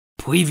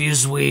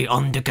Previously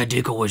on the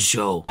Caddicarus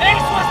show. This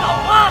was the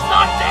worst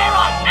idea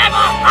I've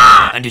ever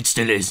had! And it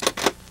still is.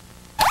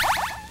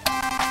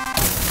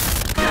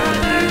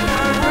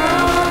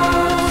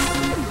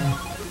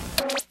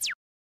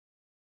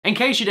 In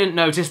case you didn't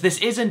notice, this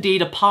is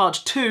indeed a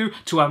part 2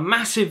 to a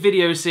massive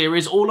video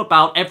series all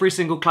about every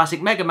single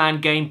classic Mega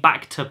Man game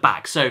back to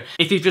back. So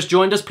if you've just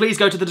joined us, please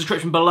go to the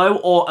description below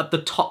or at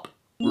the top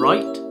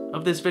right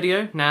of this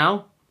video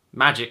now.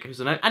 Magic,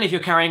 isn't it? And if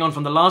you're carrying on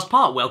from the last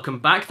part, welcome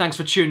back. Thanks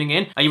for tuning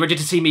in. Are you ready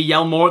to see me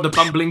yell more at the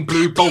bumbling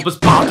blue bulbous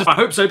bastard? I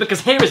hope so,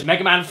 because here is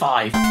Mega Man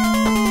 5.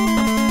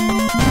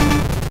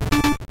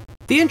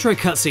 The intro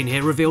cutscene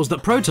here reveals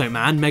that Proto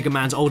Man, Mega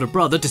Man's older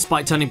brother,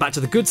 despite turning back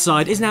to the good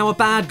side, is now a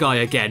bad guy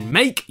again.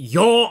 Make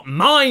your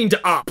mind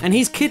up! And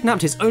he's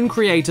kidnapped his own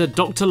creator,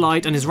 Dr.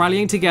 Light, and is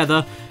rallying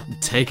together,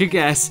 take a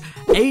guess,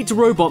 8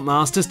 robot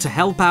masters to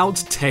help out,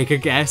 take a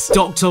guess,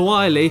 Dr.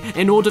 Wily,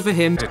 in order for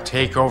him to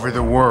take over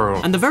the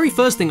world. And the very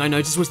first thing I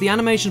noticed was the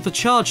animation for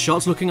charge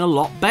shots looking a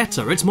lot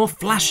better. It's more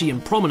flashy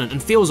and prominent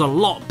and feels a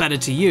lot better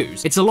to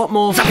use. It's a lot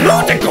more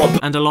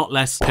and a lot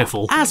less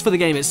piffle. As for the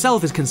game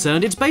itself is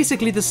concerned, it's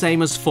basically the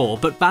same as 4,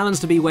 but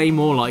balanced to be way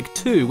more like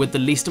 2, with the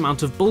least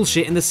amount of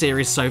bullshit in the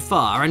series so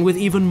far, and with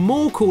even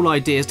more cool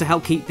ideas to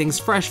help keep things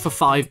fresh for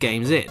 5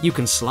 games in. You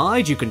can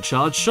slide, you can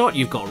charge shot,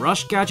 you've got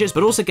rush gadgets,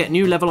 but also get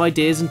new level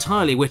ideas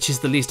entirely, which is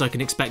the least I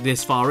can expect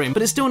this far in,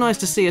 but it's still nice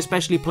to see,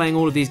 especially playing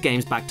all of these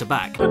games back to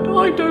back. And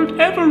I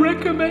don't ever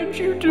recommend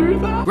you do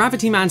that.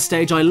 Gravity Man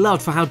stage I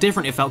loved for how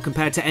different it felt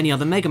compared to any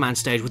other Mega Man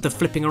stage, with the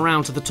flipping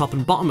around to the top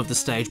and bottom of the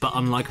stage, but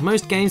unlike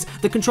most games,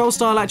 the control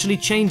style actually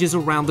changes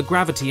around the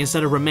gravity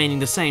instead of remaining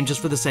the same just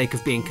for the sake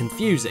of being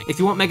confusing. If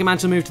you want Mega Man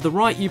to move to the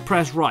right, you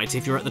press right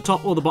if you're at the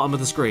top or the bottom of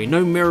the screen.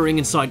 No mirroring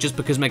in sight just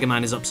because Mega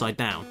Man is upside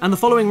down. And the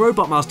following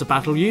Robot Master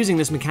battle using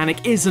this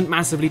mechanic isn't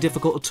massively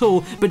difficult at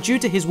all, but due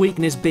to his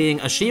weakness being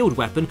a shield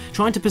weapon,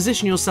 trying to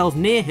position yourself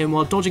near him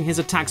while dodging his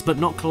attacks but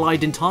not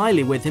collide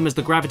entirely with him as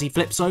the gravity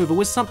flips over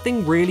was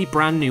something really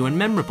brand new and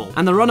memorable.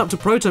 And the run up to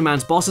Proto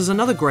Man's boss is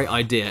another great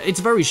idea. It's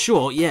very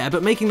short, yeah,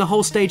 but making the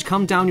whole stage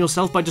come down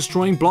yourself by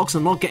destroying blocks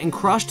and not getting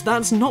crushed,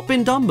 that's not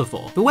been done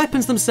before. The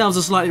weapons themselves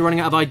are slightly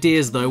running out of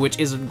ideas though, which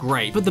isn't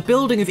great, but the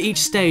building of each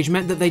stage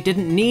meant that they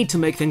didn't need to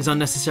make things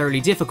unnecessarily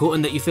difficult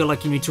and that you feel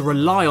like you need to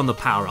rely on the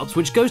power-ups,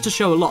 which goes to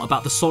show a lot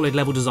about the solid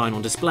level design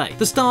on display.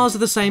 The stars are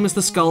the same as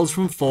the skulls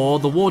from 4,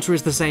 the water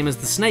is the same as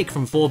the snake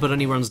from 4 but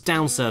only runs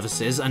down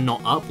surfaces and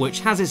not up,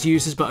 which has its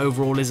uses but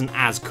overall isn't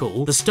as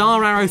cool. The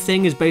star arrow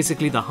thing is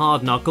basically the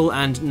hard knuckle,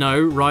 and no,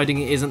 riding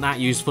it isn't that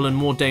useful and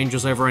more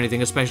dangerous over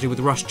anything, especially with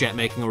Rush Jet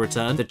making a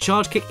return. The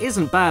charge kick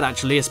isn't bad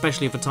actually,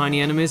 especially for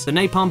tiny enemies. The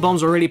napalm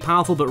bombs are really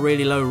powerful but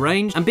really low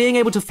range, and being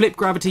able to flip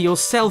gravity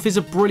yourself is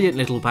a brilliant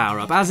little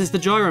power-up, as is the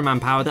Gyro Man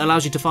power that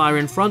allows you to fire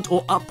in front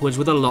or upwards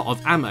with a lot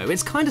of ammo.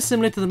 It's kind of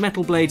similar to the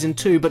Metal Blades in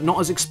 2, but not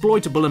as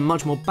exploitable and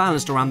much more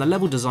balanced around the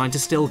level design to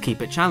still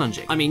keep it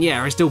challenging. I mean,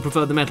 yeah, I still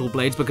prefer the Metal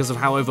Blades because of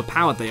how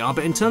overpowered they are,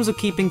 but in terms of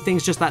keeping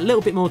things just that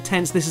little bit more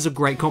tense, this is a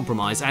great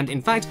compromise, and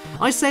in fact,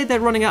 I say they're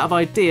running out of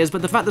ideas,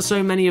 but the fact that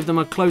so many of them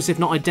are close if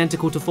not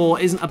identical to 4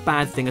 isn't a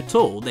bad thing at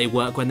all. They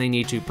work when they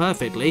need to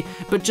perfectly,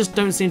 but just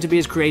don't seem to be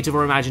as creative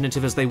or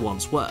imaginative as they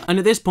once were. And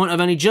at this point,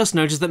 I've only just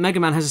noticed that Mega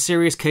Man has a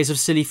serious case of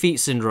silly feet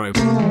syndrome.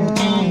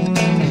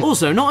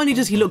 Also, not only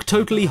does he look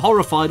totally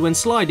horrified when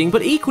sliding,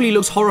 but equally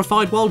looks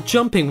horrified while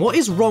jumping. What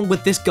is wrong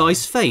with this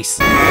guy's face?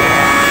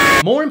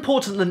 More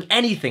important than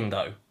anything,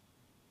 though,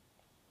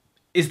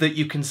 is that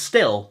you can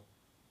still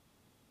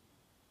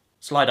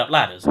slide up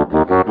ladders.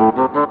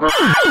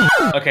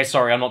 Okay,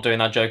 sorry, I'm not doing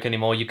that joke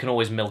anymore. You can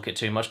always milk it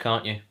too much,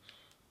 can't you?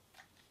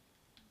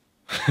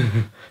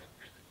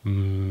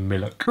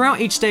 Milk.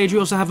 Throughout each stage we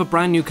also have a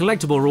brand new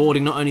collectible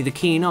rewarding not only the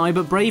keen eye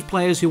but brave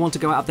players who want to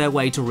go out of their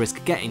way to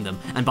risk getting them,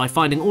 and by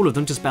finding all of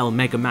them to spell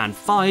Mega Man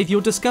 5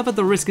 you'll discover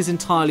the risk is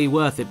entirely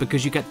worth it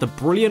because you get the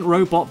brilliant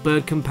robot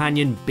bird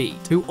companion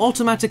Beat, who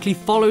automatically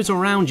follows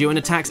around you and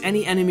attacks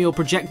any enemy or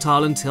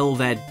projectile until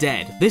they're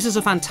dead. This is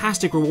a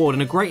fantastic reward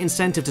and a great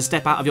incentive to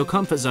step out of your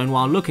comfort zone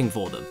while looking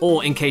for them,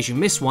 or in case you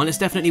miss one it's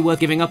definitely worth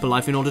giving up a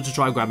life in order to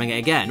try grabbing it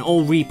again,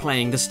 or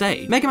replaying the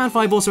stage. Mega Man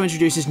 5 also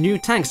introduces new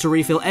tanks to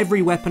refill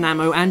every weapon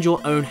ammo and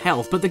your own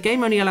health, but the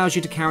game only allows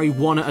you to carry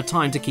one at a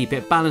time to keep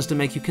it balanced and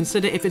make you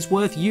consider if it's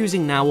worth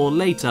using now or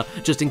later,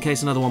 just in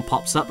case another one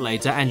pops up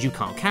later and you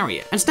can't carry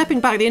it. And stepping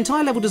back, the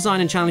entire level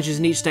design and challenges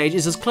in each stage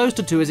is as close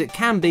to 2 as it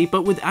can be,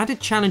 but with added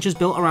challenges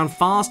built around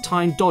fast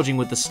time dodging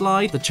with the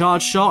slide, the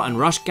charge shot and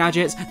rush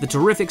gadgets, the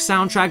terrific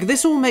soundtrack.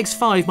 This all makes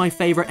 5 my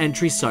favourite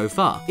entry so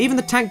far. Even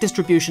the tank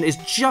distribution is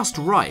just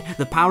right,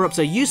 the power-ups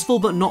are useful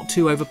but not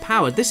too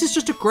overpowered. This is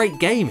just a great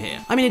game here.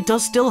 I mean, it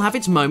does still have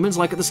its moments,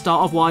 like at the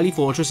start of Wily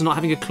Fortress and not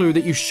having a clue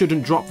that you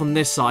shouldn't drop from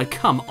this side.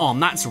 Come on,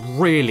 that's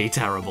really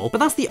terrible. But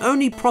that's the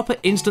only proper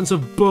instance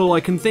of bull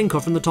I can think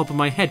of from the top of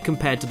my head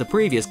compared to the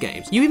previous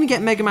games. You even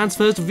get Mega Man's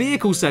first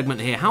vehicle segment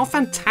here. How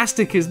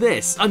fantastic is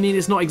this? I mean,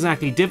 it's not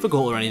exactly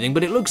difficult or anything,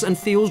 but it looks and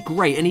feels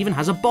great and even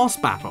has a boss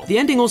battle. The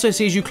ending also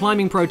sees you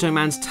climbing Proto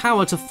Man's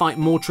tower to fight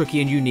more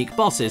tricky and unique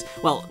bosses.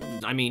 Well,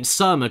 I mean,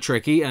 some are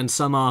tricky and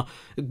some are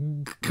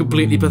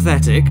completely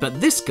pathetic,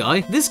 but this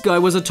guy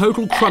was a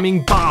total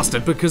crumbing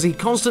bastard because he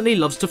constantly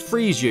loves to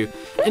freeze you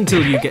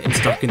until you get him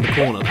stuck in the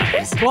corner, that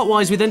is.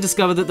 Plot-wise, we then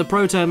discover that the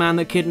Proto-Man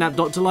that kidnapped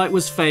Dr. Light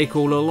was fake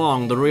all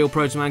along. The real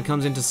Proto-Man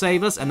comes in to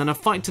save us, and then a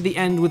fight to the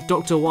end with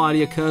Dr.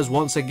 Wily occurs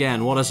once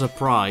again. What a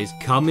surprise.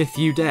 Come if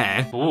you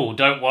dare. Ooh,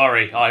 don't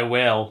worry, I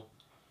will.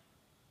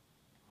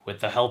 With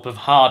the help of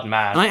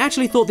Hardman. I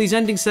actually thought these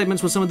ending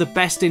segments were some of the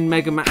best in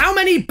Mega Man. How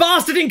many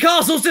bastarding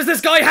castles does this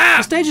guy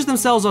have? The stages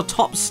themselves are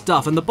top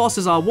stuff, and the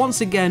bosses are,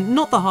 once again,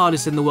 not the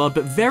hardest in the world,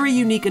 but very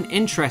unique and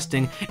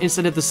interesting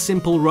instead of the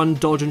simple run,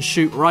 dodge, and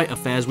shoot right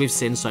affairs we've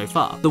seen so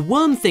far. The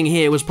worm thing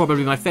here was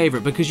probably my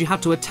favourite because you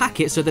have to attack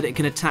it so that it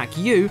can attack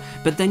you,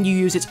 but then you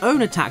use its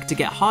own attack to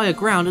get higher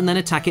ground and then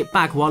attack it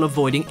back while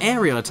avoiding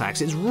aerial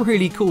attacks. It's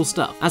really cool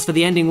stuff. As for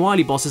the ending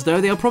Wily bosses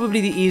though, they are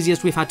probably the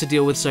easiest we've had to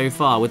deal with so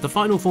far, with the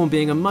final form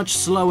being a much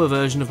slower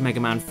version of Mega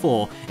Man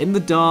 4, in the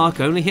dark,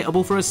 only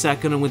hittable for a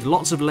second and with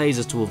lots of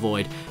lasers to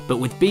avoid, but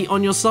with beat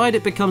on your side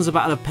it becomes a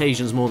battle of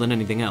patience more than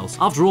anything else.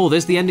 After all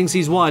this, the ending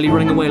sees Wily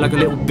running away like a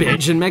little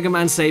bitch and Mega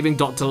Man saving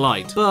Dr.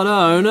 Light. But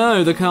oh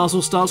no, the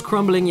castle starts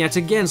crumbling yet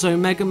again, so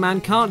Mega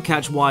Man can't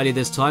catch Wily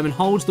this time and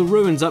holds the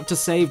ruins up to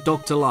save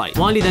Dr. Light.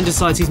 Wily then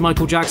decides he's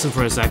Michael Jackson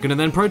for a second, and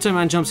then Proto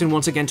Man jumps in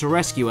once again to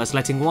rescue us,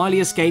 letting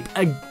Wily escape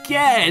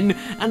again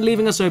and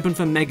leaving us open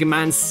for Mega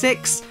Man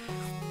 6.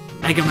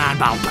 Mega Man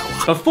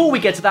Balboa. Before we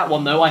get to that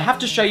one though, I have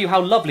to show you how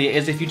lovely it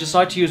is if you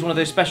decide to use one of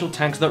those special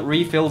tanks that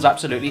refills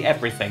absolutely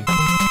everything.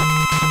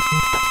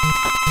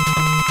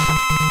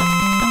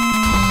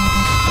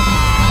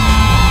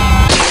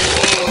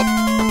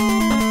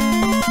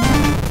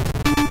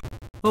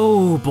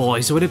 Oh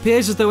boy, so it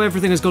appears as though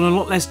everything has gone a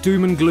lot less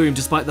doom and gloom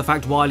despite the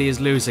fact Wily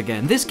is loose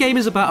again. This game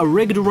is about a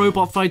rigged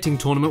robot fighting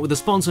tournament with a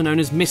sponsor known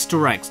as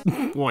Mr. X.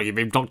 What, you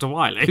mean Dr.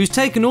 Wily? Who's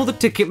taken all the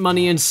ticket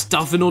money and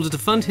stuff in order to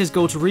fund his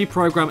goal to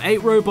reprogram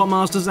 8 Robot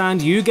Masters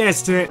and, you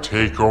guessed it,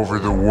 take over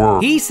the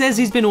world. He says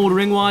he's been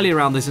ordering Wily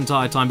around this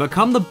entire time, but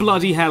come the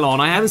bloody hell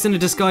on, I haven't seen a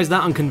disguise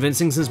that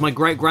unconvincing since my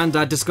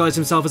great-granddad disguised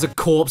himself as a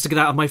corpse to get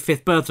out of my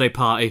 5th birthday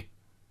party.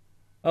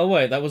 Oh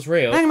wait, that was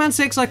real. Mega Man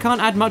 6, I can't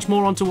add much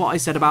more onto what I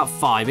said about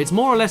 5. It's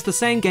more or less the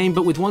same game,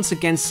 but with once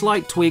again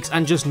slight tweaks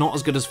and just not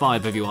as good as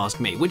 5 if you ask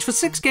me, which for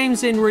 6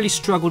 games in really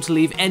struggled to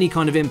leave any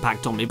kind of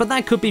impact on me, but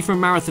that could be from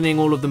marathoning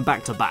all of them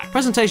back to back.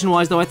 Presentation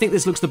wise though, I think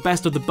this looks the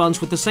best of the bunch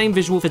with the same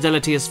visual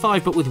fidelity as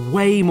 5, but with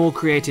way more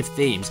creative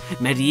themes.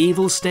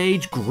 Medieval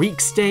stage,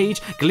 Greek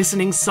stage,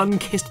 glistening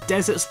sun-kissed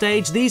desert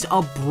stage, these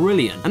are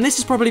brilliant. And this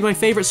is probably my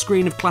favourite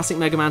screen of classic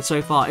Mega Man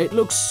so far. It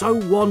looks so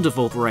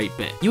wonderful for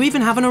 8-bit. You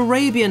even have an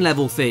Arabian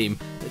level theme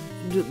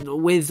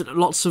with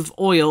lots of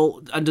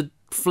oil and a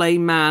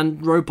flame man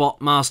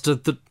robot master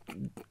that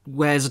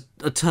wears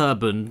a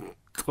turban.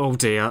 Oh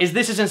dear. Is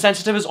this as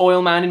insensitive as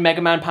Oil Man in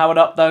Mega Man Powered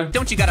Up though?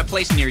 Don't you got a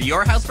place near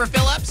your house for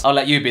fill-ups? I'll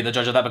let you be the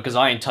judge of that because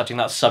I ain't touching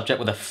that subject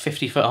with a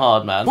 50-foot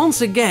hard man.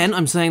 Once again,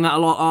 I'm saying that a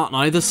lot, aren't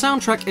I? The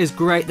soundtrack is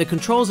great, the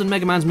controls and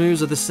Mega Man's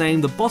moves are the same,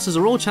 the bosses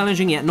are all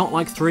challenging yet not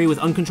like 3 with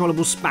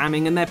uncontrollable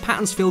spamming, and their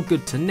patterns feel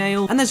good to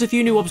nail, and there's a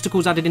few new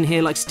obstacles added in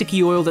here like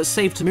sticky oil that's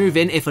safe to move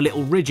in if a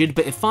little rigid,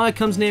 but if fire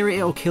comes near it,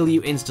 it'll kill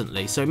you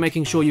instantly, so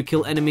making sure you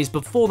kill enemies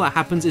before that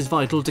happens is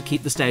vital to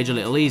keep the stage a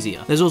little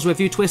easier. There's also a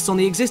few twists on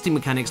the existing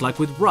mechanics like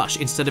with Rush.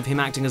 Instead of him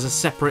acting as a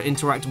separate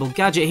interactable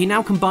gadget, he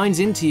now combines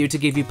into you to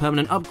give you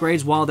permanent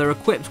upgrades while they're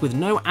equipped with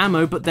no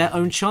ammo but their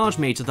own charge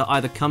meter that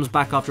either comes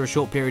back after a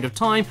short period of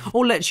time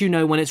or lets you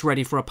know when it's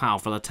ready for a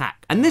powerful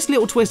attack. And this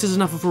little twist is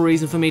enough of a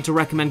reason for me to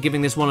recommend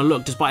giving this one a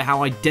look despite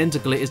how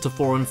identical it is to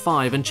 4 and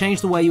 5, and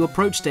change the way you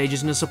approach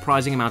stages in a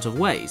surprising amount of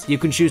ways. You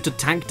can choose to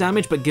tank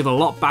damage but give a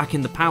lot back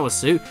in the power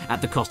suit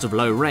at the cost of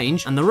low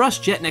range, and the Rush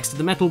Jet next to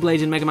the Metal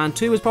Blade in Mega Man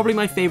 2 is probably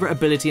my favourite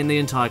ability in the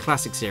entire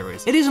classic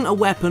series. It isn't a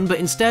weapon but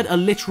instead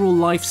a literal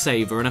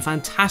lifesaver and a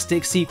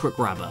fantastic secret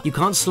grabber. You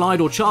can't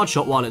slide or charge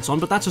shot while it's on,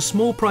 but that's a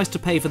small price to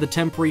pay for the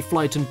temporary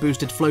flight and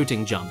boosted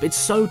floating jump. It's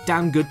so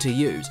damn good to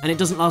use, and it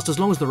doesn't last as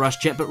long as the Rush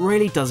Jet, but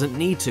really doesn't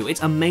need to.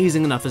 It's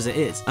amazing enough as it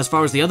is. As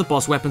far as the other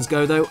boss weapons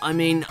go though, I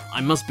mean,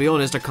 I must be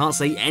honest, I can't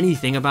say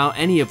anything about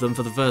any of them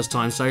for the first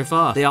time so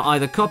far. They are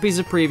either copies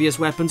of previous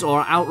weapons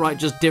or are outright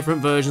just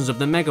different versions of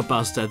the Mega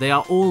Buster. They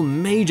are all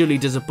majorly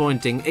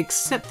disappointing,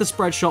 except the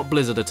spread shot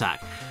blizzard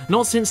attack.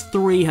 Not since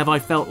 3 have I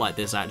felt like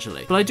this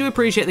actually, but I do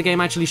appreciate the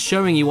game actually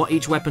showing you what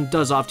each weapon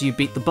does after you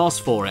beat the boss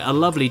for it, a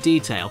lovely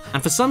detail,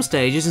 and for some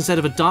stages, instead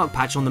of a dark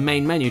patch on the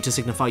main menu to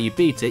signify you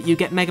beat it, you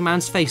get Mega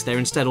Man's face there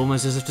instead,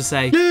 almost as if to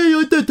say, "Yay,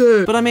 I did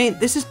it!" But I mean,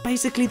 this is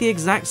basically the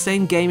exact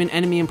same game in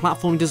enemy and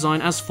platform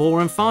design as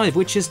 4 and 5,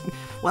 which is,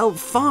 well,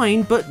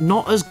 fine, but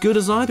not as good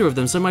as either of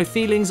them, so my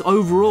feelings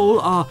overall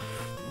are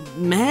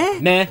meh?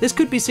 Meh. This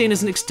could be seen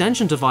as an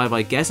extension to 5,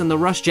 I guess, and the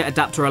Rush Jet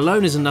adapter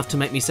alone is enough to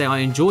make me say I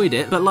enjoyed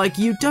it, but like,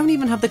 you don't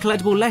even have the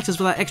collectible letters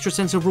for that extra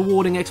sense of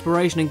rewarding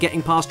exploration and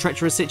getting past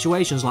treacherous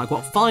situations like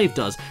what 5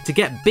 does. To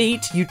get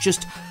beat, you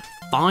just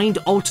find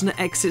alternate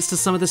exits to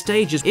some of the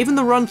stages. Even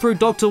the run through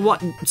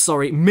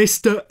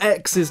Mr.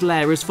 X's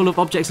lair is full of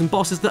objects and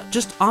bosses that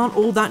just aren't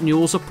all that new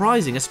or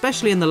surprising,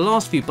 especially in the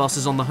last few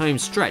bosses on the home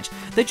stretch.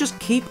 They just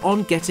keep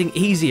on getting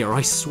easier,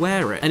 I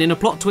swear it. And in a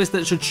plot twist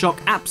that should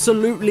shock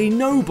absolutely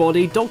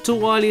nobody, Dr.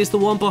 Wily is the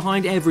one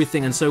behind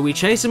everything, and so we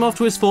chase him off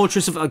to his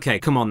fortress of— okay,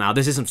 come on now,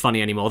 this isn't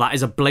funny anymore. That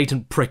is a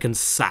blatant prick and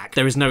sack.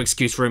 There is no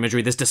excuse for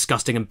imagery this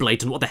disgusting and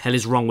blatant. What the hell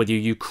is wrong with you,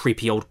 you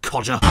creepy old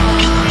codger?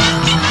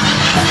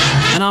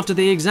 And after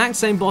the exact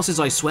same bosses,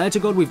 I swear to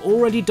God, we've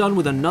already done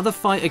with another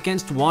fight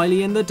against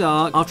Wily in the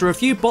dark. After a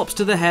few bops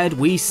to the head,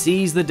 we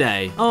seize the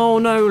day. Oh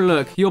no,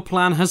 look, your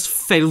plan has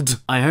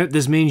failed. I hope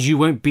this means you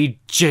won't be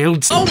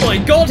jailed. Oh my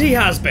God, he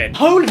has been!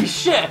 Holy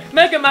shit!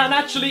 Mega Man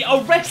actually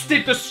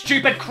arrested the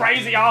stupid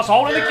crazy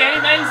asshole and the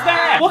game ends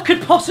there! What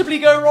could possibly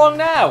go wrong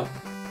now?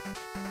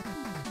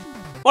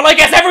 Well, I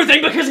guess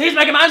everything, because he's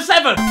Mega Man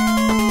 7!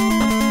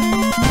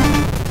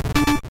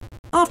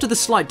 After the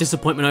slight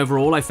disappointment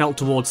overall I felt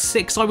towards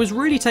 6, I was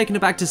really taken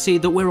aback to see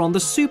that we're on the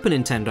Super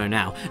Nintendo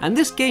now, and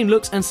this game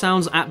looks and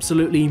sounds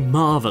absolutely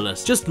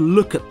marvellous. Just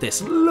look at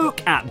this,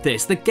 look at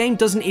this. The game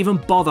doesn't even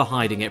bother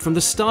hiding it. From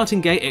the starting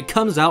gate, it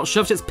comes out,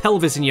 shoves its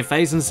pelvis in your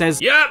face and says,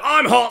 "Yep,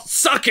 I'm hot,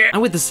 suck it!"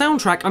 And with the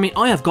soundtrack, I mean,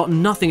 I have got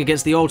nothing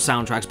against the old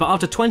soundtracks, but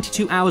after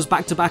 22 hours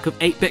back-to-back of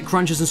 8-bit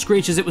crunches and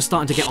screeches, it was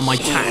starting to get on my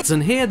tats.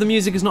 And here, the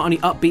music is not only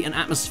upbeat and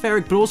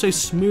atmospheric, but also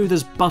smooth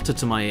as butter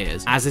to my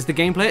ears. As is the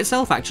gameplay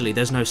itself, actually.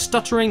 There's no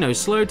stuttering, no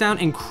slowdown,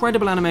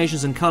 incredible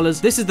animations and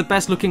colours. This is the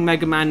best looking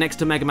Mega Man next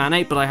to Mega Man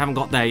 8, but I haven't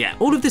got there yet.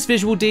 All of this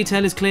visual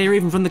detail is clear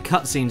even from the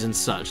cutscenes and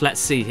such. Let's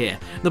see here.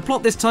 The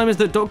plot this time is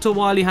that Dr.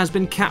 Wily has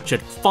been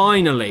captured,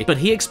 finally, but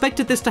he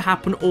expected this to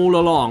happen all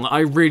along. I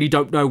really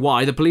don't know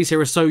why. The police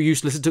here are so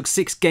useless it took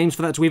 6 games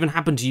for that to even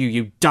happen to you,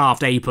 you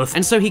daft apeth.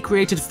 And so he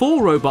created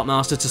 4 Robot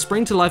Masters to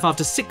spring to life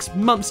after 6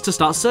 months to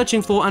start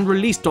searching for and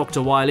release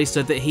Dr. Wily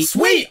so that he—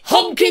 Sweet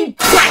honking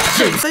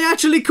questions! They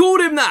actually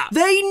called him that!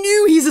 They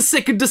knew he's a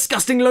sick and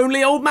disgusting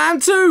lonely old man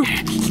too!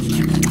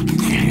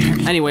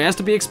 Anyway, as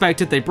to be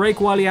expected, they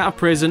break Wily out of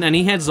prison and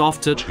he heads off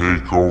to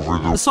take over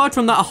the— Aside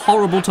from that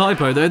horrible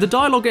typo though, the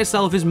dialogue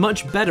itself is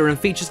much better and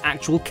features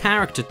actual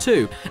character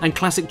too, and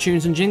classic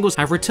tunes and jingles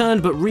have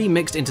returned but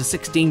remixed into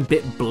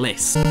 16-bit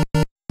bliss.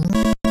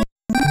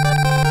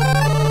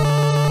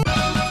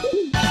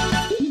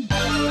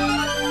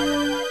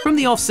 From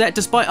the offset,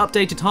 despite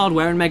updated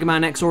hardware and Mega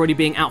Man X already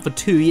being out for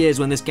 2 years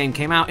when this game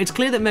came out, it's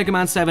clear that Mega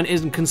Man 7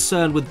 isn't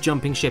concerned with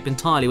jumping ship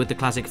entirely with the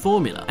classic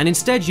formula, and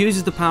instead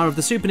uses the power of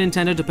the Super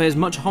Nintendo to pay as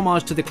much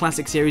homage to the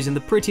classic series in the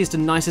prettiest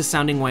and nicest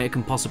sounding way it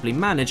can possibly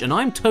manage, and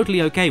I'm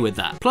totally okay with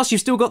that. Plus,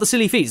 you've still got the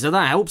silly feet, so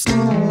that helps.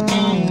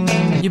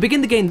 You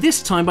begin the game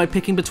this time by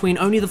picking between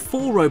only the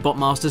 4 Robot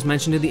Masters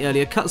mentioned in the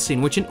earlier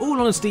cutscene, which in all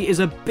honesty is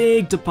a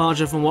big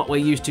departure from what we're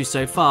used to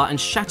so far and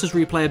shatters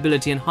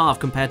replayability in half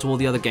compared to all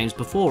the other games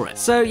before it.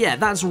 So yeah,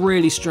 that's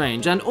really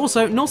strange, and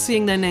also not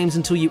seeing their names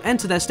until you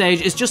enter their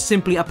stage is just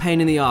simply a pain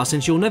in the arse,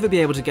 since you'll never be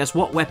able to guess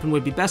what weapon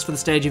would be best for the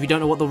stage if you don't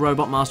know what the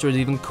Robot Master is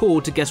even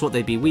called to guess what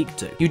they'd be weak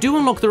to. You do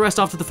unlock the rest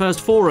after the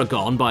first 4 are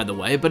gone, by the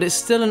way, but it's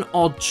still an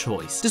odd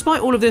choice.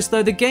 Despite all of this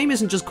though, the game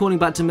isn't just calling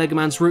back to Mega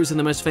Man's roots in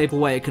the most faithful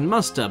way it can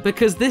muster,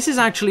 because this is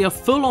actually a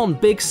full-on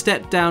big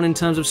step down in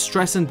terms of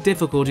stress and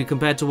difficulty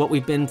compared to what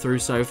we've been through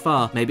so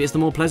far. Maybe it's the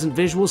more pleasant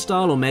visual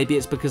style, or maybe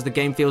it's because the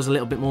game feels a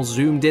little bit more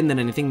zoomed in than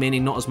anything,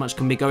 meaning not as much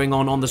can be going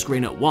on the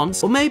screen at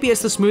once, or maybe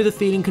it's the smoother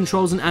feeling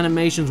controls and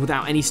animations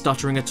without any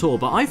stuttering at all,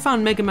 but I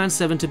found Mega Man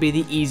 7 to be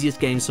the easiest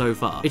game so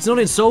far. It's not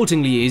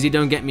insultingly easy,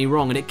 don't get me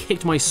wrong, and it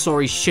kicked my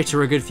sorry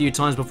shitter a good few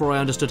times before I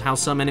understood how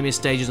some enemy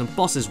stages and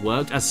bosses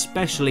worked,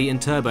 especially in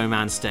Turbo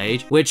Man's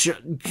stage, which,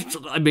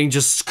 I mean,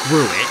 just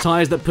screw it.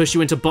 Tires that push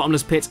you into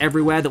bottomless pits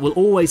everywhere that will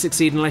always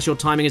succeed unless your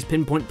timing is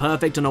pinpoint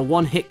perfect, and a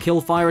one-hit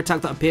kill fire attack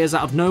that appears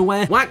out of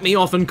nowhere. Whack me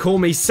off and call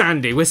me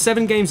Sandy. We're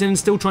 7 games in and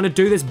still trying to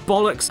do this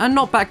bollocks. And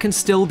knockback can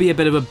still be a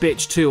bit of a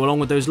bitch too, along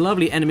with those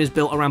lovely enemies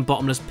built around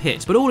bottomless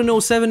pits. But all in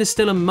all, 7 is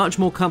still a much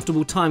more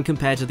comfortable time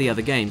compared to the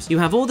other games. You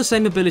have all the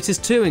same abilities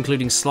too,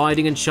 including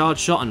sliding and charge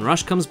shot, and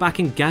rush comes back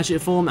in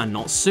gadget form and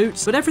not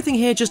suits. But everything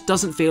here just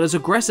doesn't feel as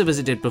aggressive as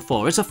it did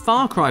before. It's a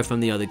far cry from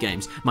the other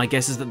games. My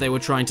guess is that they were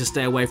trying to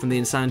stay away from the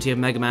insanity of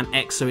Mega Man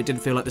X so it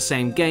didn't feel like the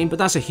same game, but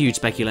that's a huge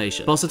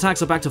speculation. Boss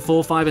attacks are back to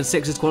 4, 5, and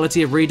 6's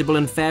quality of readable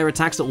and fair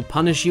attacks that will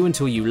punish you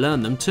until you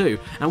learn them too.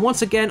 And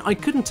once again, I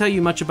couldn't tell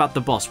you much about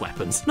the boss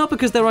weapons. Not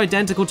because they're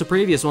identical to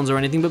previous ones or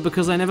anything, but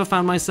because I never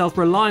found myself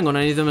relying on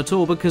any of them at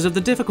all because of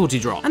the difficulty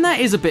drop. And that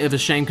is a bit of a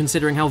shame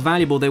considering how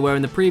valuable they were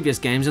in the previous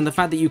games, and the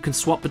fact that you can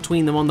swap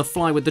between them on the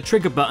fly with the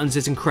trigger buttons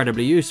is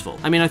incredibly useful.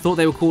 I mean, I thought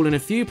they were cool in a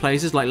few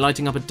places, like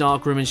lighting up a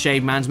dark room in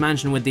Shade Man's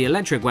mansion with the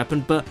electric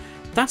weapon, but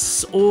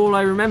that's all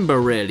I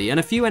remember really, and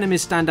a few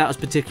enemies stand out as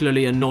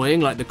particularly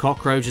annoying, like the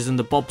cockroaches and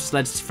the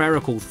bobsled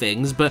spherical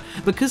things, but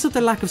because of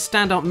the lack of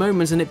standout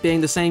moments and it being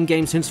the same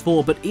game since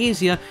 4 but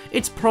easier,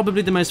 it's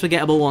probably the most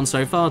forgettable one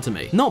so far to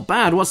me. Not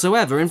bad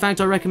whatsoever, in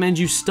fact I recommend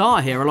you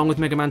start here along with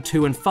Mega Man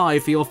 2 and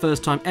 5 for your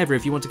first time ever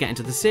if you want to get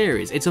into the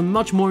series. It's a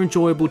much more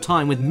enjoyable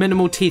time with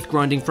minimal teeth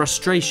grinding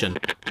frustration,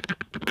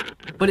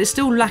 but it's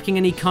still lacking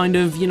any kind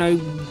of, you know,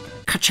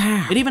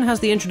 Ka-chow. It even has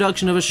the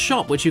introduction of a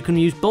shop which you can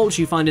use bolts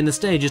you find in the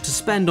stages to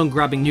spend on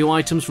grabbing new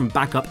items from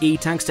backup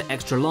E-tanks to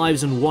extra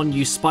lives and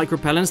one-use spike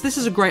repellents. This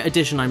is a great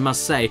addition, I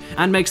must say,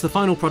 and makes the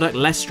final product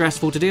less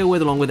stressful to deal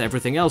with along with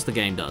everything else the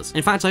game does.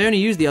 In fact, I only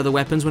used the other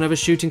weapons whenever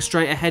shooting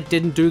straight ahead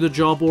didn't do the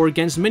job or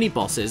against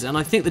mini-bosses, and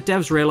I think the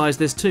devs realised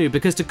this too,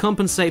 because to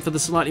compensate for the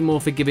slightly more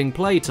forgiving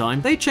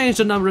playtime, they changed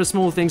a number of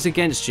small things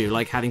against you,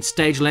 like having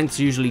stage lengths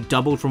usually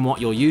doubled from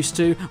what you're used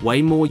to,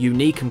 way more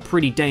unique and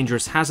pretty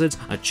dangerous hazards,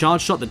 a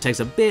charge shot that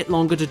takes a bit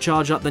longer to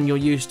charge up than you're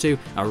used to,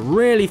 a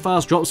really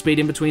fast drop speed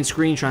in between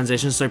screen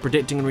transitions so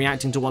predicting and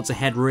reacting to what's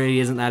ahead really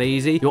isn't that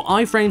easy, your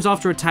iframes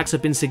after attacks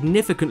have been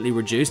significantly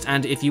reduced,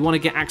 and if you want to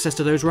get access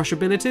to those rush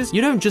abilities,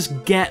 you don't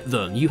just get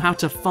them, you have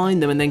to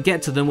find them and then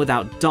get to them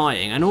without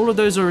dying, and all of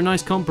those are a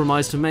nice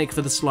compromise to make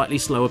for the slightly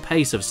slower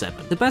pace of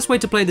 7. The best way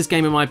to play this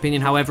game in my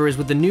opinion, however, is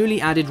with the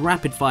newly added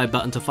rapid fire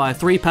button to fire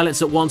 3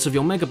 pellets at once of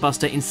your Mega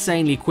Buster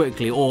insanely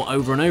quickly, or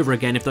over and over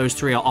again if those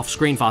 3 are off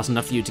screen fast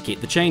enough for you to keep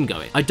the chain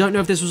going. I don't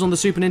know if this was on the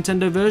Super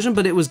Nintendo version,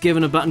 but it was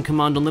given a button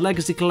command on the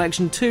Legacy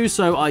Collection too,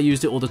 so I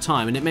used it all the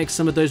time, and it makes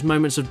some of those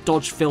moments of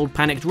dodge-filled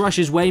panicked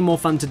rushes way more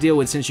fun to deal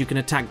with since you can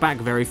attack back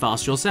very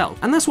fast yourself.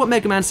 And that's what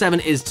Mega Man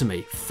 7 is to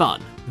me.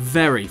 Fun.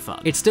 Very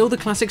fun. It's still the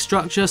classic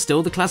structure,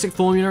 still the classic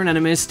formula and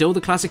enemies, still the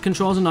classic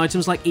controls and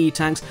items like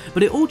E-tanks,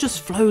 but it all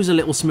just flows a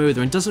little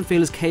smoother and doesn't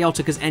feel as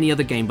chaotic as any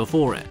other game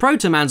before it.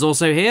 Proto Man's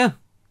also here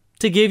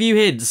to give you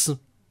hints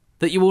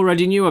that you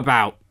already knew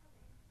about.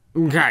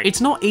 Okay.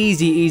 It's not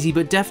easy,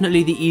 but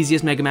definitely the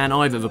easiest Mega Man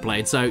I've ever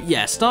played, so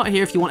yeah, start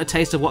here if you want a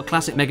taste of what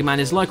classic Mega Man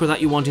is like without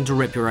you wanting to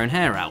rip your own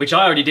hair out. Which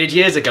I already did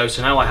years ago,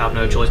 so now I have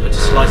no choice but to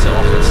slice it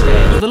off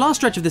instead. For the last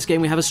stretch of this game,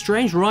 we have a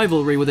strange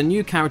rivalry with a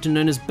new character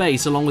known as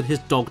Bass, along with his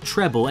dog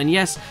Treble, and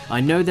yes,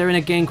 I know they're in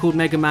a game called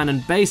Mega Man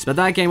and Bass, but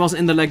that game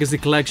wasn't in the Legacy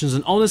Collections,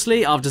 and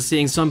honestly, after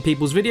seeing some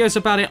people's videos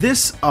about it,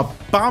 this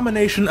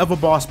abomination of a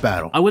boss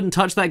battle, I wouldn't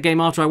touch that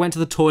game after I went to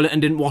the toilet and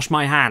didn't wash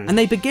my hands. And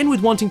they begin with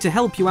wanting to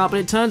help you out,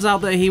 but it turns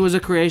out that he was a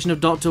creation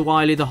of Dr.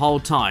 Wily the whole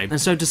time, and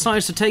so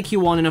decides to take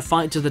you on in a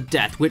fight to the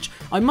death, which,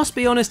 I must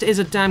be honest, is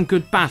a damn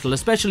good battle,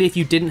 especially if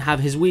you didn't have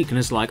his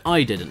weakness like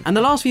I didn't. And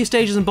the last few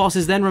stages and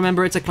bosses then,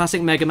 remember, it's a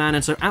classic Mega Man,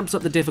 and so amps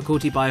up the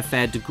difficulty by a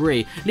fair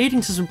degree,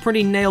 leading to some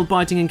pretty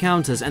nail-biting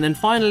encounters, and then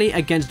finally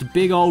against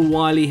big old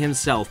Wily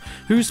himself,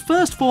 whose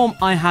first form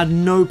I had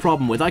no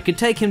problem with. I could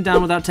take him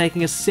down without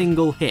taking a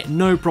single hit,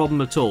 no problem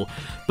at all.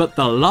 But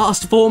the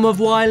last form of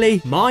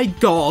Wily, my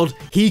god,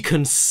 he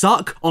can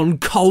suck on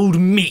cold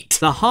meat.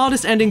 The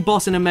hardest ending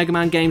boss in a Mega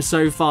Man game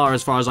so far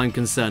as I'm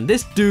concerned.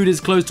 This dude is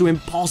close to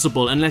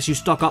impossible unless you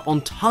stock up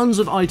on tons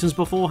of items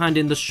beforehand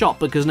in the shop,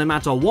 because no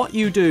matter what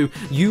you do,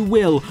 you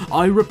will,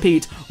 I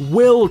repeat,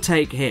 will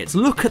take hits.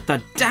 Look at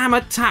the damn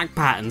attack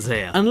patterns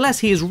here. Unless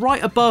he is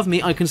right above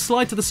me, I can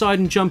slide to the side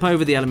and jump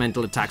over the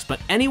elemental attacks, but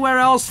anywhere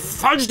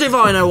else, fudged if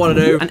I know what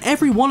to do. And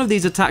every one of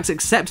these attacks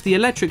except the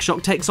electric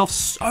shock takes off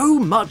so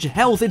much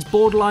health, it's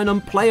borderline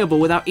unplayable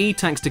without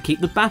E-tanks to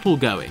keep the battle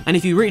going. And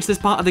if you reach this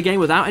part of the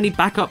game without any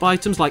backup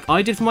items like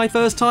I did for my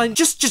first time,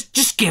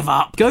 just give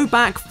up. Go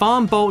back,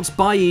 farm bolts,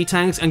 buy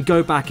E-tanks, and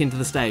go back into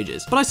the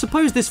stages. But I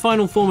suppose this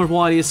final form of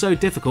Wily is so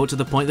difficult to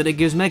the point that it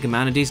gives Mega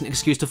Man a decent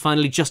excuse to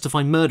finally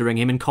justify murdering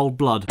him in cold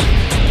blood.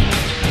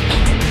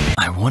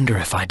 I wonder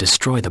if I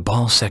destroy the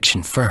ball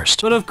section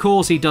first. But of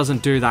course he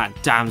doesn't do that,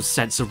 damn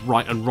sense of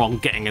right and wrong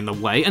getting in the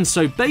way, and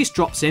so Bass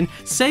drops in,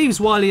 saves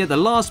Wily at the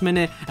last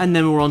minute, and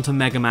then we're on to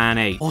Mega Man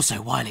 8.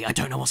 Also, Wily, I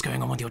don't know what's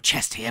going on with your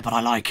chest here, but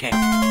I like it.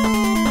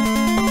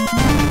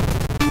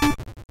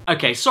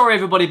 Okay, sorry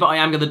everybody, but I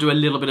am going to do a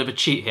little bit of a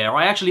cheat here.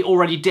 I actually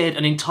already did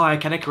an entire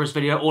Caddicarus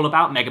video all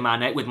about Mega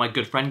Man 8 with my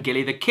good friend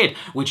Gilly the Kid,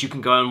 which you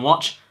can go and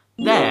watch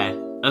there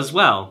as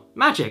well.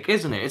 Magic,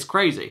 isn't it? It's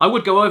crazy. I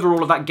would go over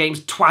all of that game's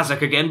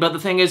twazzock again, but the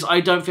thing is, I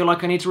don't feel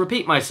like I need to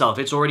repeat myself.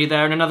 It's already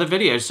there in another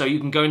video, so you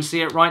can go and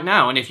see it right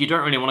now, and if you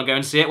don't really want to go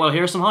and see it, well,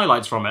 here are some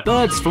highlights from it.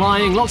 Birds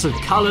flying, lots of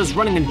colours,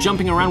 running and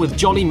jumping around with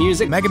jolly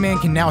music. Mega Man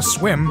can now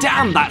swim.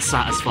 Damn, that's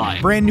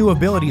satisfying. Brand new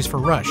abilities for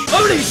Rush.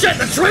 Holy shit,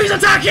 the trees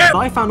attack you!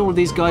 I found all of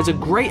these guys a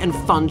great and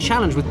fun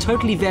challenge with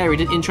totally varied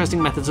and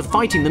interesting methods of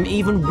fighting them,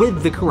 even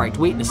with the correct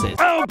weaknesses.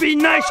 I'll be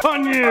nice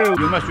on you!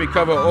 You must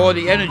recover all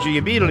the energy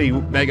immediately,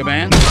 Mega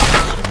Man.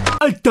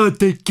 I thought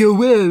they'd go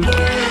well.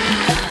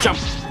 Jump,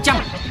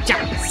 jump,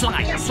 jump,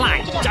 slide,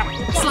 slide, jump,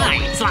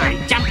 slide,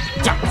 slide, jump,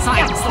 jump,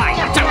 slide,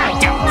 slide,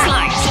 jump, jump,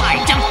 slide,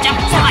 slide, jump, jump,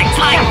 slide,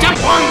 slide,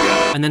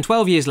 jump. And then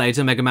 12 years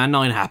later, Mega Man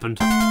 9 happened.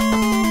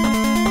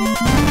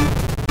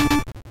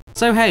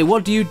 So hey,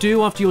 what do you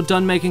do after you're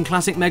done making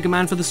classic Mega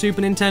Man for the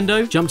Super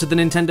Nintendo? Jump to the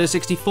Nintendo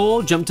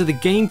 64? Jump to the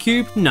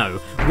GameCube? No.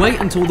 Wait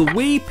until the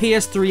Wii,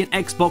 PS3 and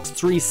Xbox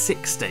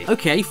 360.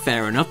 Okay,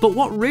 fair enough, but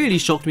what really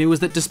shocked me was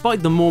that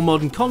despite the more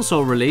modern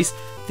console release,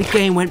 the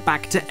game went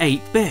back to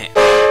 8-bit.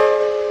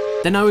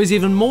 Then I was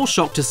even more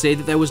shocked to see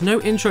that there was no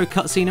intro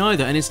cutscene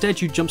either, and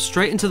instead you jump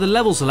straight into the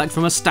level select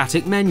from a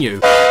static menu.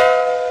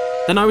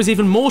 Then I was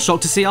even more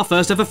shocked to see our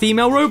first ever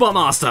female Robot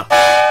Master.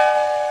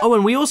 Oh,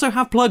 and we also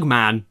have Plug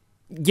Man.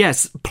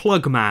 Yes,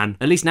 Plug Man.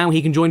 At least now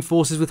he can join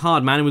forces with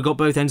Hard Man and we've got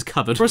both ends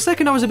covered. For a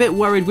second I was a bit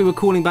worried we were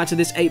calling back to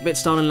this 8-bit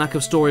style and lack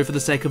of story for the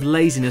sake of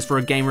laziness for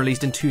a game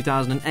released in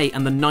 2008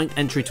 and the 9th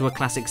entry to a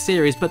classic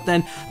series, but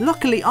then,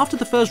 luckily, after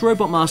the first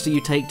Robot Master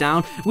you take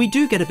down, we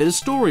do get a bit of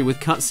story with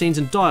cutscenes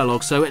and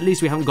dialogue, so at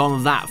least we haven't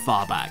gone that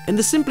far back. In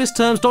the simplest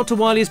terms, Dr.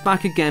 Wily is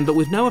back again, but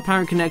with no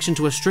apparent connection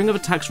to a string of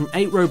attacks from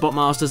 8 Robot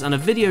Masters, and a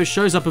video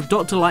shows up of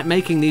Dr. Light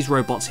making these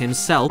robots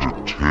himself,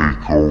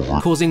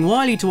 causing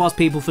Wily to ask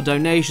people for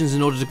donations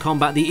in order to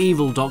combat the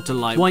evil Dr.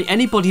 Light. Why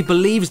anybody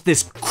believes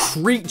this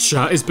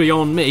creature is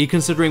beyond me,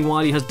 considering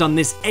Wily has done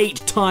this 8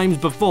 times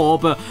before,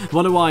 but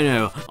what do I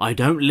know? I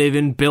don't live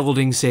in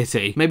Building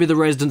City. Maybe the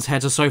residents'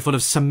 heads are so full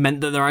of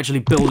cement that they're actually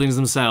buildings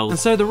themselves. And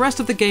so the rest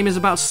of the game is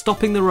about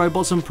stopping the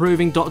robots and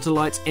proving Dr.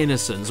 Light's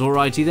innocence.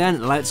 Alrighty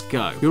then, let's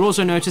go. You'll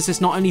also notice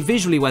it's not only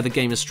visually where the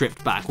game is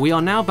stripped back, we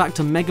are now back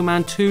to Mega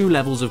Man 2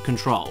 levels of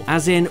control.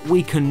 As in,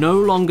 we can no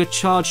longer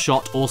charge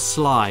shot or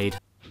slide.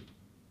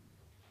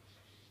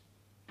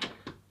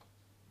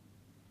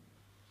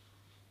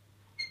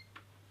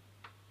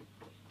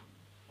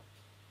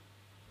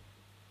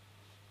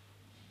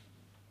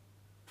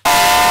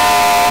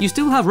 You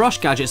still have rush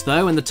gadgets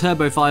though, and the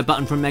turbo fire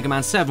button from Mega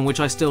Man 7, which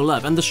I still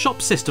love, and the shop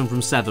system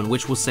from 7,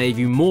 which will save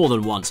you more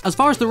than once. As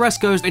far as the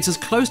rest goes, it's as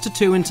close to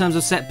 2 in terms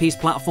of set-piece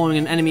platforming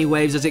and enemy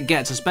waves as it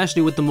gets,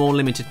 especially with the more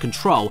limited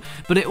control,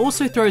 but it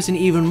also throws in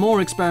even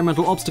more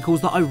experimental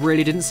obstacles that I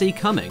really didn't see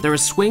coming. There are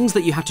swings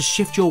that you have to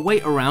shift your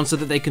weight around so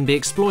that they can be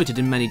exploited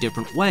in many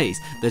different ways.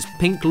 There's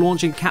pink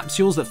launching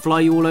capsules that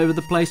fly you all over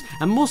the place,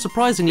 and more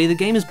surprisingly, the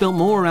game is built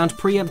more around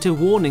preemptive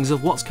warnings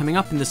of what's coming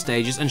up in the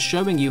stages and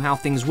showing you how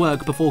things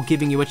work before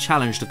giving you a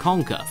challenge to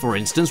conquer. For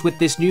instance, with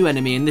this new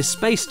enemy in this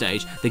space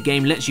stage, the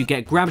game lets you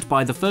get grabbed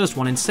by the first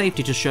one in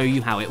safety to show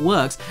you how it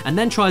works, and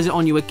then tries it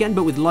on you again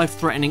but with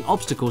life-threatening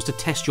obstacles to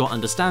test your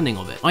understanding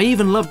of it. I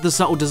even loved the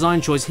subtle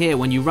design choice here.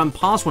 When you run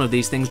past one of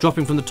these things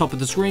dropping from the top of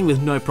the screen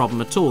with no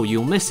problem at all,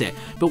 you'll miss it,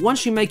 but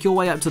once you make your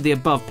way up to the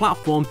above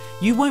platform,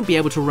 you won't be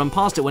able to run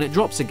past it when it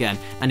drops again,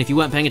 and if you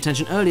weren't paying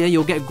attention earlier,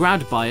 you'll get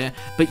grabbed by it,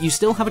 but you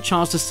still have a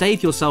chance to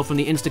save yourself from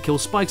the insta-kill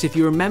spikes if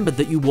you remembered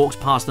that you walked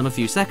past them a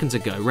few seconds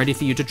ago, ready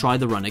for you to try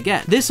the run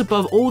again. This,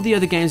 above all the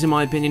other games in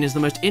my opinion, is the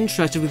most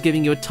interested with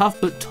giving you a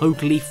tough but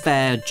totally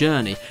fair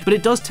journey. But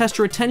it does test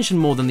your attention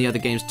more than the other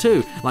games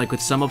too, like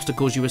with some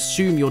obstacles you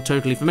assume you're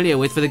totally familiar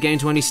with for the game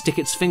to only stick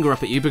its finger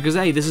up at you because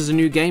hey, this is a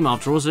new game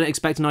after all, so don't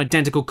expect an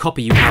identical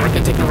copy, you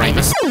arrogant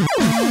ignoramus.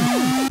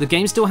 The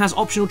game still has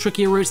optional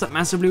trickier routes that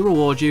massively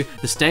reward you,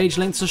 the stage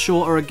lengths are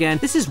shorter again,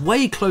 this is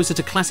way closer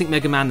to classic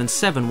Mega Man than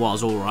 7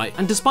 was, alright,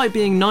 and despite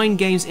being 9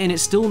 games in, it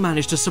still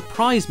managed to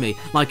surprise me,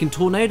 like in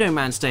Tornado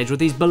Man stage with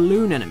these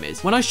balloon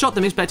enemies. When I shot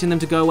them expecting them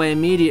to go away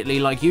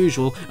immediately like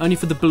usual, only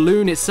for the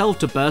balloon itself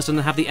to burst and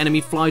then have the enemy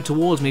fly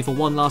towards me for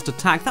one last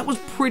attack, that was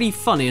pretty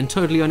funny and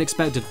totally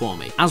unexpected for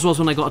me. As was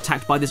when I got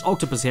attacked by this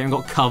octopus here and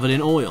got covered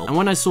in oil, and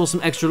when I saw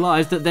some extra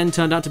lives that then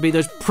turned out to be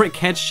those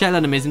prickhead shell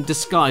enemies in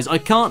disguise. I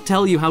can't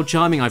tell you how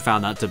charming I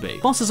found that to be.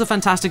 Bosses are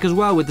fantastic as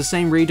well with the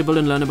same readable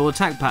and learnable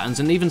attack patterns,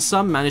 and even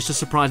some managed to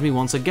surprise me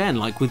once again,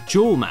 like with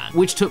Jewel Man,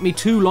 which took me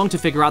too long to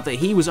figure out that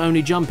he was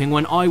only jumping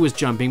when I was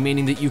jumping,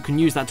 meaning that you can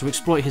use that to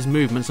exploit his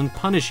movements and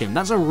punish him.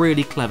 That's a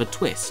really clever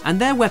twist. And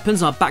their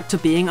weapons are back to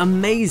being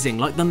amazing,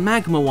 like the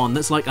Magma one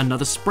that's like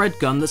another spread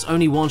gun that's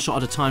only one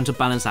shot at a time to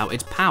balance out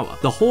its power.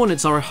 The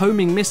Hornets are a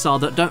homing missile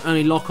that don't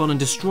only lock on and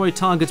destroy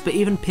targets but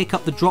even pick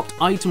up the dropped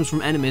items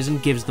from enemies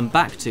and gives them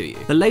back to you.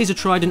 The Laser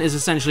Trident is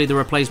essentially the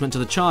replacement to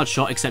the charge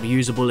shot except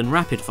usable in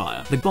rapid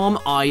fire. The bomb,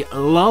 I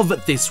love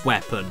this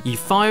weapon. You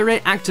fire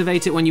it,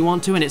 activate it when you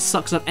want to, and it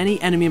sucks up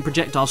any enemy and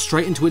projectile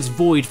straight into its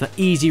void for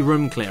easy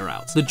room clear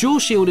outs. The dual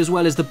shield as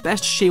well is the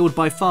best shield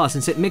by far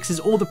since it mixes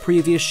all the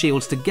previous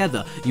shields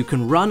together. You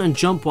can run and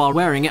jump while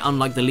wearing it,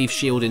 unlike the Leaf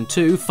Shield in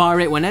 2, fire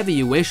it whenever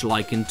you wish,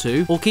 like in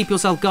 2, or keep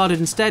yourself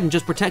guarded instead and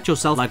just protect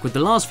yourself like with the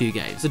last few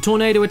games. The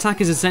Tornado attack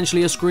is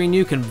essentially a screen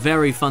nuke and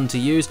very fun to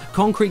use.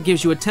 Concrete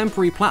gives you a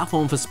temporary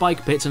platform for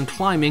spike pits and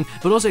climbing,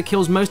 but also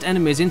kills most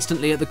enemies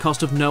instantly at the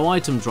cost of no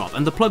item drop,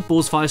 and the plug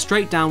balls fire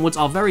straight downwards,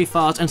 are very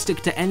fast, and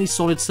stick to any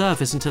solid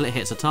surface until it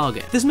hits a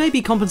target. This may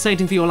be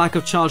compensating for your lack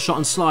of charge shot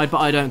and slide, but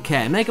I don't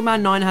care. Mega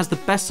Man 9 has the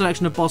best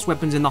selection of boss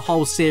weapons in the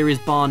whole series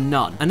bar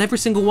none, and every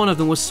single one of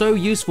them was so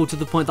useful to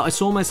the point that I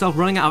saw myself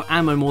running out of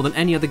ammo more than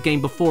any other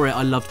game before it.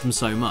 I loved them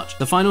so much.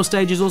 The final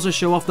stages also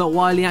show off that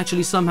Wily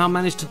actually somehow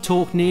managed to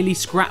talk nearly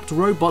scrapped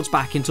robots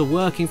back into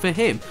working for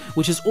him,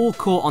 which is all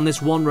caught on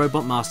this one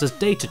Robot Master's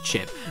data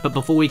chip. But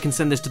before we can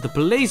send this to the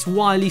police,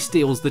 Wily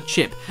steals the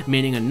chip,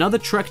 meaning another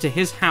trek to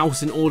his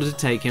house in order to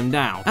take him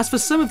down. As for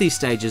some of these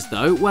stages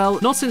though, well,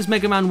 not since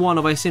Mega Man 1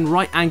 have I seen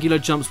right angular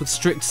jumps with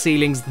strict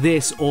ceilings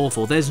this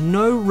awful. There's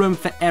no room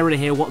for error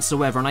here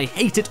whatsoever, and I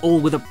hate it all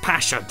with a passion.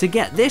 smasher. To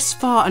get this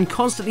far and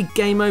constantly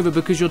game over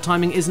because your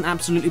timing isn't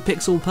absolutely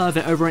pixel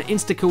perfect over an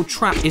insta-kill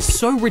trap is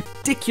so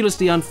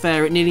ridiculously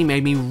unfair it nearly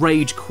made me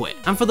rage quit.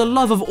 And for the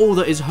love of all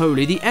that is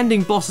holy, the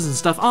ending bosses and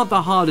stuff aren't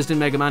the hardest in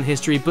Mega Man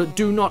history, but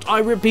do not, I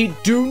repeat,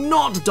 do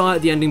not die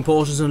at the ending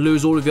portions and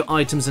lose all of your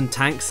items and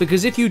tanks,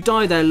 because if you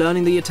die there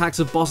learning the attacks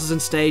of bosses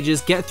and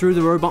stages, get through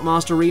the Robot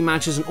Master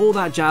rematches and all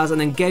that jazz, and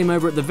then game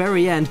over at the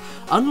very end,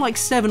 unlike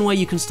 7 where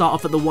you can start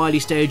off at the Wily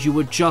stage you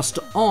were just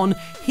on,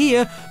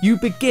 here you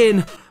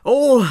begin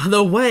all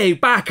the way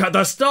back at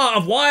the start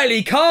of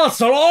Wily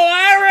Castle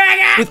all over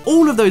again! With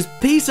all of those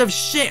piece of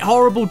shit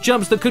horrible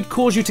jumps that could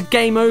cause you to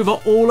game over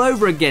all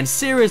over again.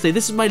 Seriously,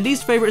 this is my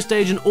least favourite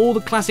stage in all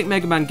the classic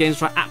Mega Man games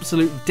for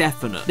absolute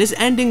definite. This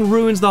ending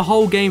ruins the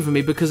whole game for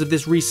me because of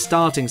this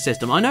restarting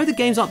system. I know the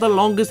games aren't the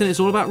longest and it's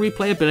all about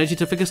replayability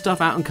to figure stuff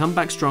out and come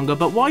back stronger,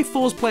 but why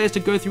force players to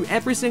go through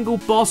every single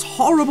boss,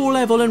 horrible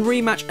level and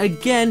rematch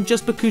again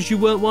just because you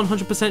weren't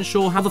 100%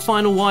 sure how the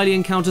final Wily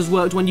encounters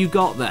worked when you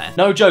got there?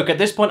 No joke, at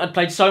this point I'd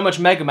played so much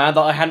Mega Man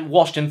that I hadn't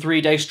washed in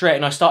 3 days straight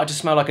and I started to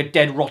smell like a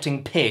dead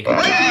rotting pig.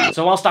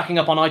 So while stacking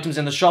up on items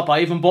in the shop, I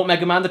even bought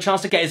Mega Man the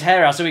chance to get his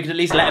hair out so he could at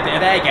least let a bit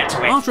of air get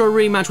to it. After a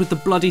rematch with the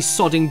bloody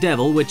sodding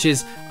devil, which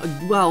is,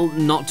 well,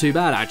 not too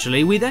bad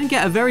actually, we then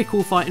get a very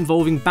cool fight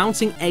involving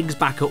bouncing eggs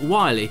back at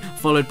Wily,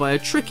 followed by a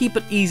tricky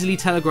but easily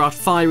telegraphed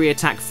fiery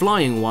attack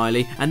flying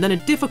Wily, and then a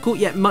difficult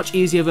yet much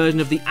easier version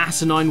of the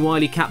asinine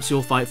Wily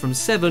capsule fight from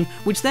 7,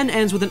 which then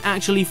ends with an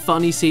actually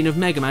funny scene of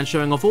Mega Man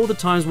showing off all the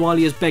times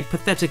Wily has begged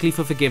pathetically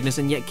for forgiveness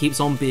and yet keeps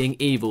on being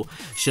evil.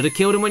 Should have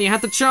killed him when you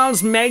had the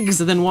chance,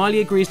 Megs! Then Wily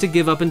agrees to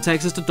give up and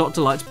takes us to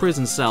Dr. Light's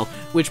prison cell,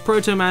 which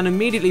Proto Man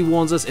immediately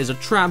warns us is a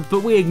trap,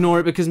 but we ignore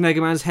it because Mega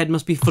Man's head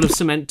must be full of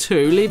cement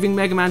too, leaving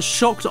Mega Man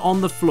shocked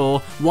on the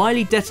floor,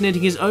 Wily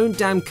detonating his own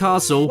damn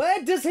castle.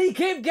 Where does he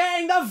keep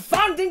getting the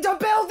funding to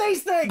build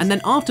these things? And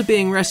then after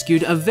being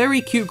rescued, a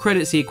very cute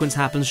credit sequence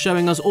happens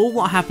showing us all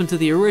what happened to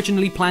the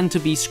originally planned to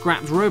be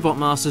scrapped Robot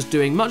Masters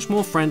doing much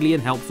more friendly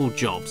and helpful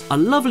jobs. A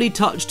lovely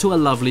touch to a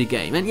lovely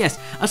game, and yes,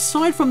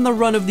 aside from the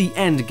run of the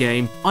end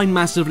game, I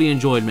massively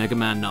enjoyed Mega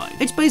Man 9.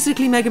 It's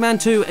basically Mega Man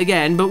 2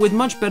 again, but with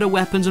much better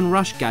weapons and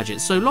rush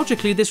gadgets, so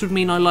logically this would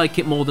mean I like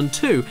it more than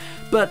 2,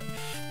 but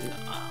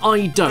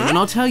I don't, and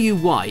I'll tell you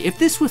why. If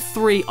this were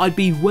 3, I'd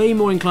be way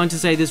more inclined to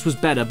say this was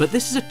better, but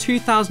this is a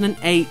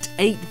 2008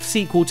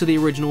 sequel to the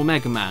original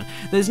Mega Man.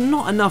 There's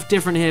not enough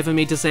different here for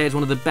me to say it's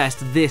one of the best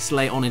this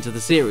late on into the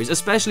series,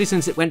 especially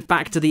since it went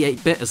back to the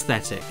 8-bit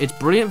aesthetic. It's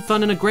brilliant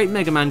fun and a great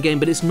Mega Man game,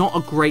 but it's not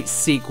a great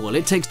sequel.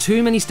 It takes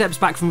too many steps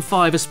back from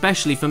 5,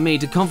 especially for me,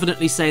 to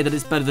confidently say that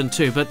it's better than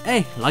 2, but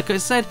hey, like I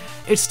said,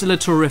 it's still a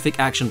terrific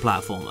action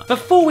platformer.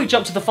 Before we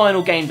jump to the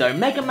final game though,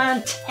 Mega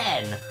Man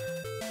 10.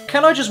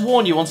 Can I just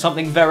warn you on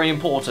something very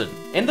important?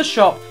 In the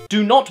shop,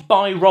 do not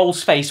buy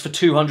Roll's face for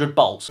 200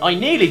 bolts. I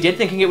nearly did,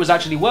 thinking it was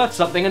actually worth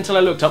something until I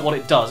looked up what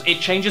it does.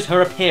 It changes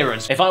her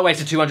appearance. If I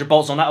wasted 200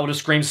 bolts on that, I would have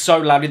screamed so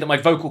loudly that my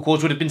vocal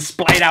cords would have been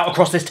splayed out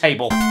across this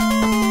table.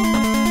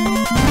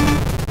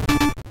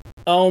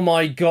 Oh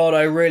my god,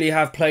 I really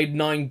have played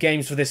 9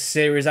 games for this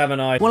series,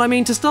 haven't I? Well, I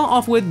mean, to start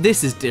off with,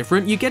 this is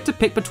different. You get to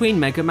pick between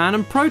Mega Man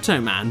and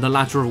Proto Man, the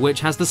latter of which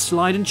has the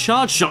slide and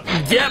charge shot.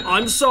 Yep,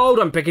 I'm sold,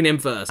 I'm picking him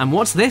first. And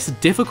what's this?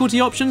 Difficulty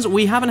options?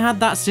 We haven't had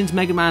that since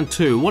Mega Man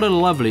 2. What a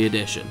lovely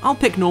addition. I'll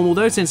pick normal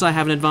though, since I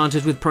have an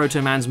advantage with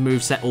Proto Man's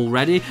moveset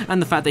already,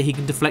 and the fact that he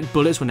can deflect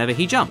bullets whenever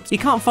he jumps. He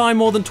can't fire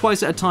more than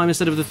twice at a time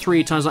instead of the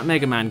 3 times like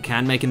Mega Man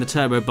can, making the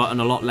turbo button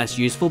a lot less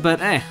useful, but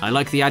I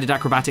like the added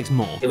acrobatics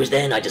more. It was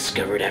then I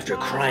discovered, after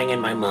crying in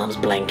my mom's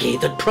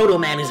blankie, that Proto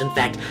Man is in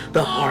fact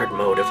the hard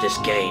mode of this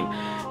game.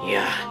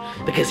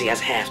 Yeah, because he has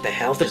half the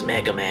health as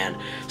Mega Man.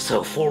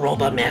 So 4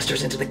 Robot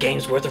Masters into the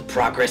game's worth of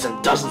progress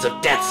and dozens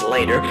of deaths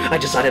later, I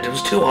decided it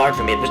was too hard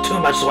for me, it was too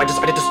much, so I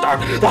decided to start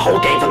the whole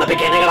game from the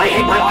beginning, and I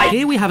hate my life!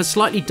 Here we have a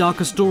slightly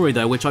darker story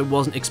though, which I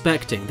wasn't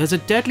expecting. There's a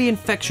deadly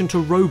infection to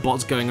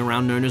robots going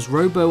around known as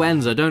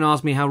Robo-Enza. Don't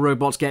ask me how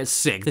robots get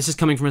sick. This is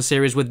coming from a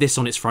series with this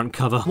on its front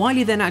cover.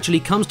 Wily then actually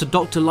comes to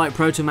Dr. Light,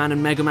 Proto Man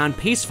and Mega Man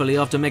peacefully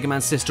after Mega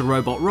Man's sister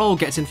robot Roll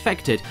gets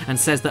infected, and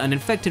says that an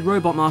infected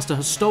Robot Master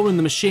has stolen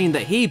the machine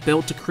that he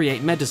built to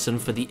create medicine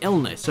for the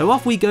illness. So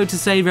off we go to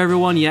save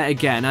everyone yet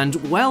again, and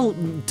well,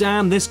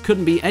 damn, this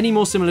couldn't be any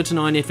more similar to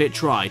 9 if it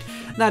tried.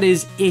 That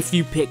is, if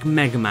you pick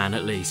Mega Man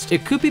at least.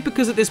 It could be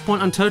because at this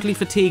point I'm totally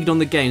fatigued on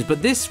the games,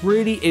 but this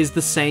really is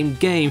the same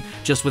game,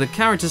 just with a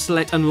character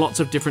select and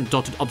lots of different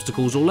dotted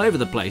obstacles all over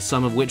the place,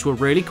 some of which were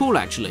really cool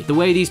actually. The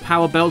way these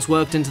power belts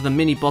worked into the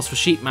mini-boss for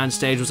Sheepman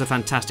stage was a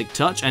fantastic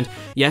touch, and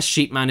yes,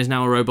 Sheepman is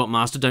now a Robot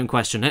Master, don't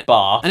question it.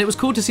 Bar. And it was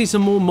cool to see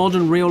some more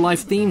modern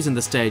real-life themes in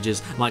the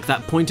stages, like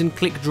that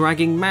point-and-click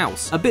back-dragging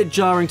mouse. A bit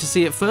jarring to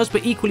see at first,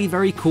 but equally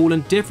very cool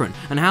and different.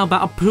 And how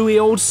about a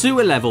pooey old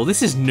sewer level?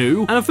 This is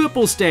new. And a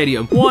football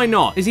stadium. Why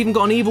not? It's even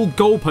got an evil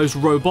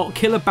goalpost robot,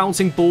 killer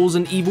bouncing balls,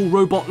 and evil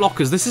robot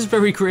lockers. This is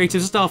very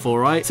creative stuff,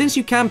 alright? Since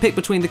you can pick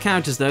between the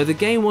characters though, the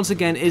game once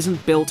again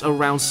isn't built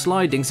around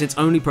sliding since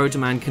only Proto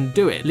Man can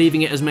do it,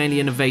 leaving it as mainly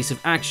an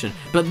evasive action.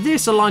 But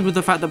this, aligned with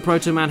the fact that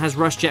Proto Man has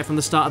rush jet from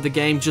the start of the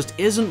game, just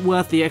isn't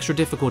worth the extra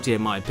difficulty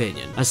in my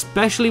opinion.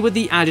 Especially with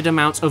the added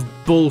amounts of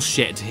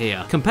bullshit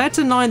here. Compared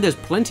to 9, there's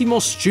plenty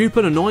more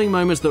stupid, annoying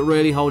moments that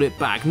really hold it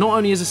back, not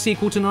only as a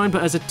sequel to 9,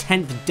 but as a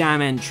 10th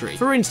damn entry.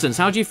 For instance,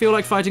 how do you feel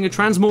like fighting a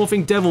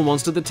transmorphing devil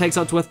monster that takes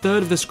up to a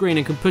third of the screen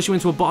and can push you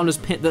into a bottomless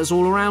pit that's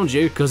all around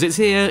you? Because it's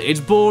here, it's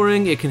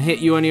boring, it can hit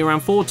you only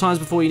around 4 times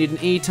before you need an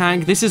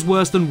E-tank. This is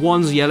worse than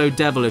 1's yellow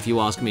devil if you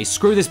ask me.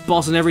 Screw this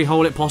boss in every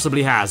hole it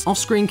possibly has.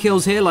 Off-screen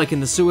kills here, like in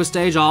the sewer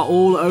stage, are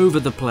all over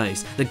the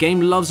place. The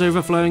game loves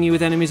overflowing you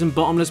with enemies and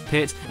bottomless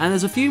pits, and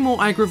there's a few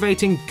more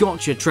aggravating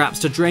gotcha traps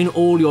to drain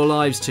all your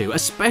lives to,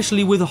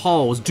 especially with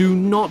holes. Do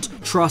not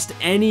trust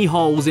any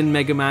holes in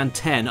Mega Man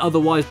 10,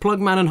 otherwise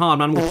Plugman and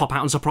Hardman will pop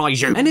out and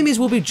surprise you. Enemies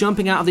will be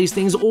jumping out of these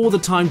things all the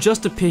time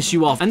just to piss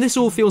you off, and this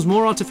all feels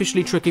more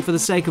artificially tricky for the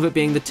sake of it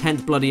being the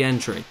 10th bloody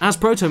entry. As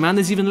Proto Man,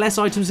 there's even less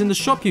items in the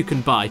shop you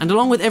can buy, and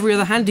along with every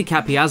other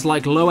handicap he has,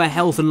 like lower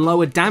health and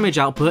lower damage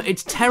output,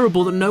 it's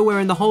terrible that nowhere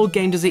in the whole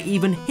game does it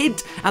even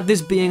hint at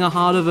this being a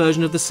harder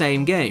version of the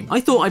same game. I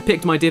thought I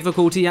picked my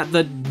difficulty at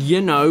the,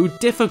 you know,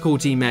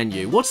 difficulty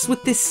menu. What's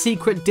with this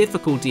secret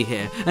difficulty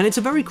here? And it's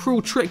a very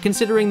cruel trick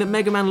considering that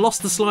Mega Man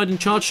lost the slide and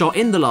charge shot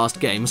in the last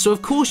game, so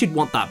of course you'd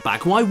want that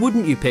back. Why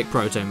wouldn't you pick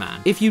Proto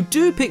Man? If you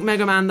do pick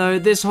Mega Man though,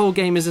 this whole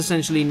game is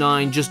essentially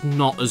 9, just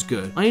not as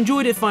good. I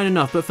enjoyed it fine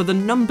enough, but for the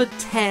number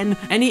 10,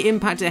 any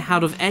impact it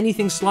had of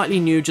anything slightly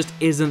new just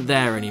isn't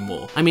there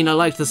anymore. I mean, I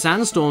liked the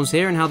sandstorms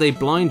here and how they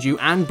blind you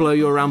and blow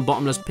you around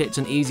bottomless pits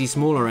and easy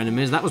smaller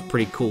enemies. That was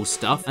pretty cool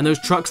stuff. And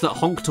those trucks that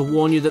honk to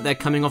warn you that they're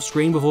coming off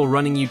screen before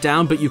running you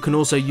down, but you can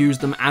also use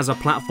them as a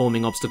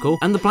platforming obstacle.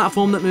 And the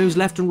platform that moves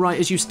left and right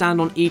as you stand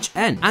on each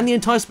end. And the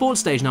entire sports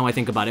stage now I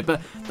think about it,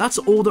 but that's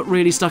all that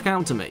really stuck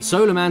out to me.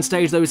 Solar Man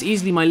stage though is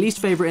easily my least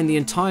favourite in the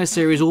entire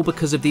series, all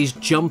because of these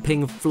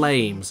jumping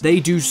flames. They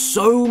do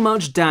so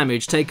much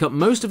damage, take up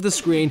most of the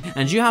screen,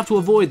 and you have to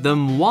avoid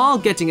them while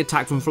getting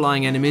attacked from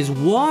flying enemies,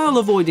 while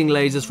avoiding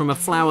lasers from a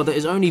flower that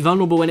is only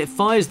vulnerable when it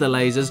fires the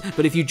lasers,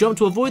 but if you jump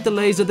to avoid the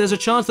laser, there's a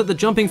chance that the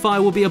jumping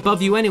fire will be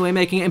above you anyway,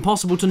 making it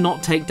impossible to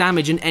not take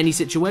damage in any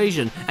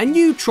situation. And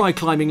you try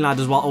climbing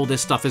ladders while all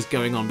this stuff is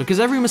going on, because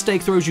every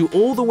mistake throws you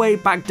all the way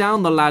back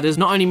down the ladders,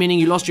 not only meaning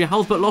you lost your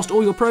health, but lost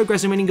all your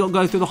progress and meaning you'll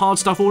go through the hard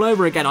stuff all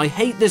over again. I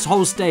hate this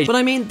whole stage. But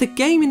I mean, the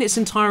game in its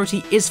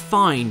entirety is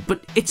fine,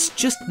 but it's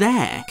just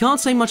there. Can't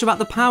say much about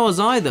the powers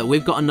either.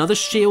 We've got another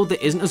shield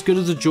that isn't as good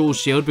as a dual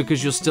shield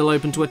because you're still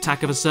open to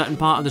attack if a certain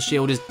part of the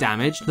shield is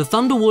damaged. The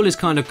Thunder Wall is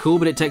kind of cool,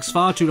 but it takes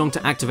far too long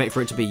to activate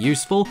for it to be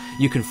useful.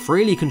 You can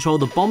freely control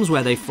the bombs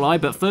where they fly,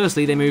 but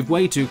firstly, they move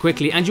way too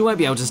quickly and you won't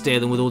be able to steer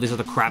them with all this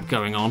other crap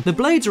going on. The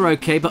blades are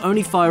okay, but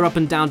only fire up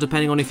and down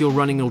depending on if you're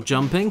running or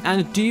jumping.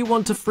 And do you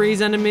want to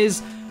freeze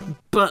enemies?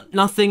 But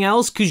nothing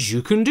else, because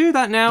you can do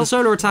that now. The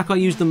solar attack I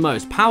use the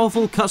most.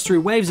 Powerful, cuts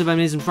through waves of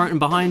enemies in front and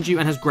behind you,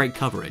 and has great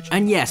coverage.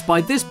 And yes, by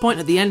this point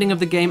at the ending of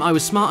the game, I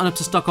was smart enough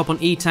to stock up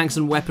on E-tanks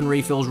and weapon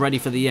refills ready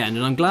for the end,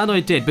 and I'm glad I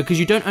did, because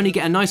you don't only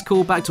get a nice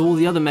callback to all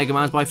the other Mega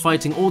Mans by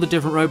fighting all the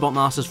different robot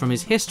masters from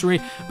his history,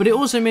 but it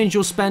also means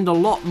you'll spend a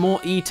lot more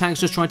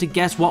E-tanks just trying to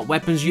guess what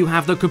weapons you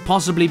have that could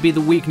possibly be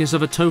the weakness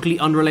of a totally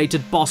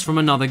unrelated boss from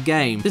another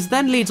game. This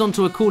then leads on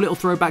to a cool little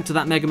throwback to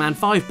that Mega Man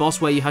 5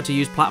 boss where you had to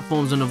use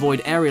platforms and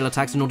avoid aerial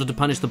attacks in order to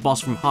punish the boss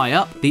from high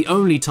up. The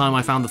only time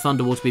I found the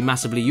Thunder Wall to be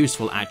massively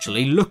useful,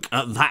 actually. Look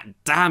at that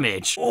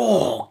damage.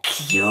 Oh,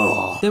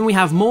 cure. Then we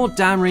have more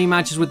damn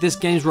rematches with this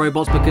game's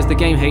robots because the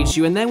game hates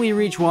you, and then we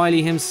reach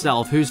Wily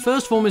himself, whose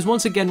first form is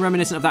once again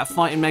reminiscent of that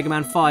fight in Mega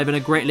Man 5 and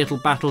a great little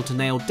battle to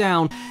nail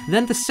down.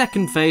 Then the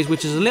second phase,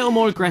 which is a little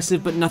more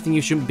aggressive, but nothing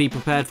you shouldn't be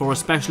prepared for,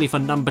 especially for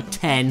number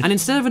 10. And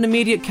instead of an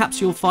immediate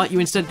capsule fight, you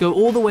instead go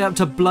all the way up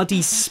to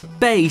bloody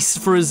space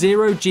for a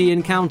zero-G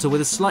encounter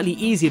with a slightly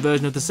easier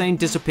version of the same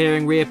disappearing,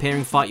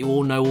 reappearing fight you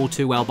all know all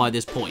too well by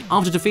this point.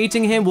 After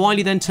defeating him,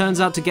 Wily then turns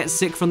out to get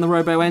sick from the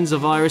Robo-Enza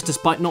virus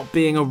despite not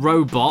being a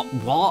robot.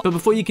 What? But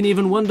before you can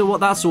even wonder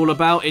what that's all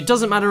about, it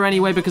doesn't matter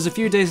anyway because a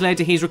few days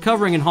later he's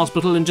recovering in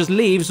hospital and just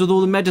leaves with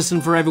all the medicine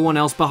for everyone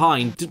else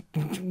behind.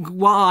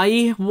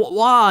 Why?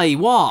 Why?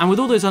 What? And with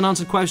all those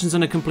unanswered questions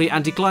and a complete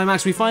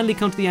anticlimax, we finally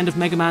come to the end of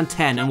Mega Man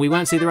 10 and we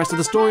won't see the rest of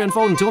the story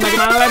unfold until Mega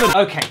Man 11.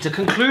 Okay, to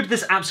conclude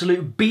this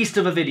absolute beast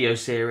of a video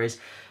series,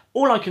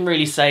 all I can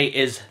really say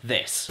is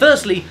this.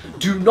 Firstly,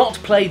 do not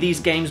play these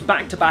games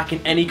back to back in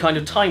any kind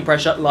of time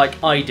pressure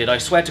like I did. I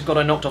swear to God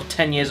I knocked off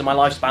 10 years of my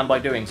lifespan by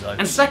doing so.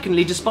 And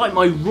secondly, despite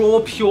my raw,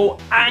 pure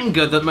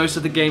anger that most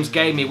of the games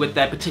gave me with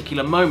their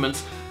particular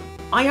moments,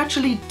 I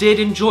actually did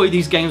enjoy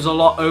these games a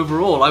lot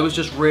overall. I was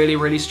just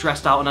really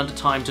stressed out and under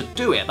time to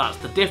do it. That's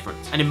the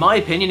difference. And in my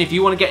opinion, if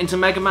you want to get into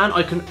Mega Man,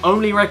 I can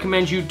only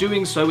recommend you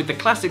doing so with the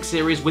classic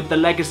series with the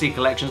Legacy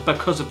collections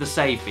because of the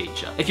save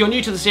feature. If you're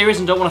new to the series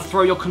and don't want to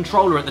throw your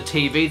controller at the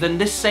TV, then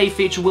this save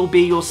feature will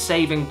be your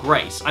saving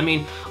grace. I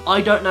mean, I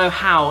don't know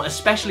how,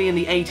 especially in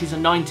the 80s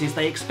and 90s,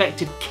 they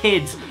expected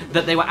kids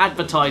that they were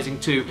advertising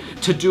to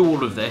do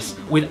all of this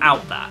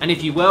without that. And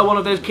if you were one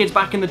of those kids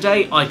back in the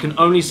day, I can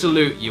only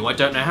salute you. I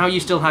don't know how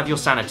you still have your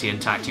sanity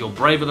intact. You're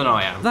braver than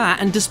I am. That,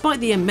 and despite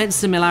the immense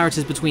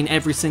similarities between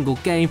every single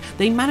game,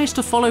 they managed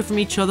to follow from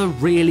each other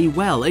really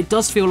well. It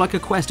does feel like a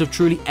quest of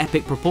truly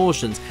epic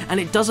proportions, and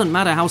it doesn't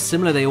matter how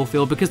similar they all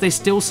feel because they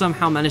still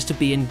somehow manage to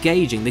be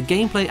engaging. The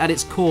gameplay at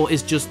its core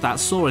is just that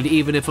solid,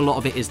 even if a lot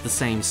of it is the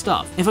same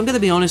stuff. If I'm going to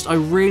be honest, I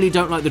really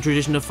don't like the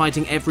tradition of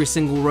fighting every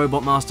single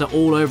Robot Master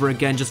all over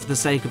again just for the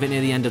sake of it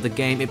near the end of the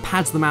game. It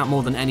pads them out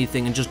more than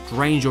anything and just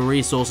drains your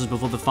resources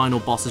before the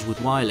final bosses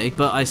with Wily,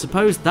 but I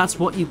suppose that's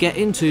what you get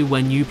into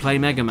when you play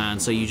Mega Man,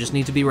 so you just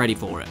need to be ready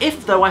for it.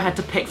 If, though, I had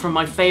to pick from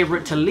my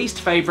favourite to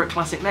least favourite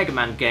classic Mega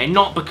Man game,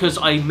 not because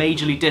I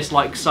majorly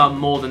dislike some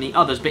more than the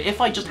others, but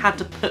if I just had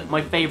to put my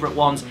favourite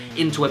ones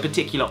into a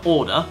particular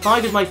order,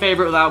 5 is my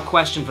favourite without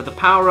question for the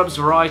power-ups,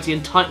 variety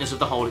and tightness of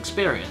the whole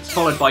experience,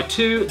 followed by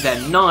 2,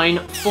 then 9,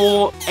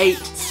 4, 8,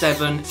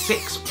 7,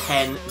 6,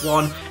 10,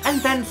 1,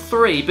 and then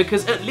 3,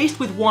 because at least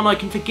with 1 I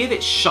can forgive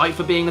its shite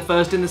for being the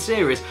first in the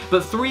series,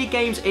 but 3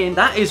 games in,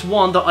 that is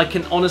one that I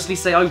can honestly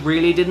say I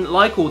really didn't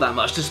like all that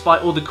much,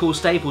 despite all the cool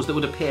staples that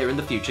would appear in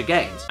the future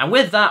games. And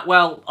with that,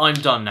 well, I'm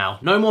done now.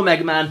 No more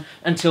Mega Man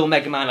until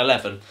Mega Man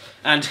 11.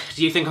 And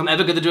do you think I'm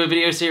ever going to do a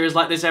video series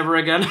like this ever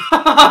again?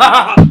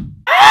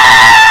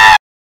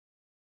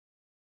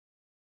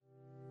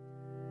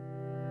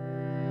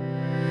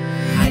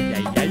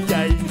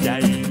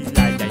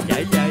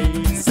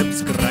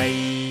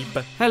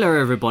 Hello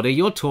everybody,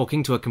 you're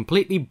talking to a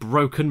completely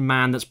broken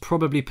man that's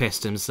probably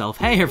pissed himself.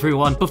 Hey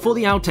everyone, before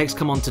the outtakes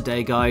come on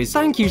today guys,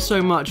 thank you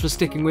so much for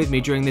sticking with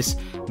me during this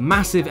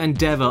massive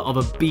endeavour of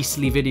a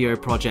beastly video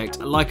project.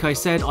 Like I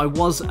said, I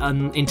was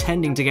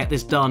intending to get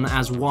this done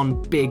as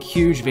one big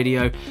huge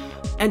video.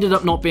 Ended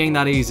up not being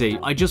that easy.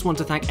 I just want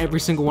to thank every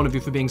single one of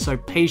you for being so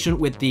patient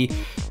with the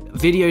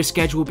video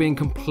schedule being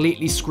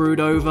completely screwed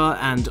over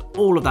and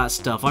all of that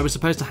stuff. I was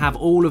supposed to have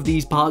all of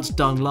these parts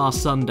done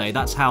last Sunday.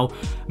 That's how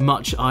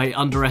much I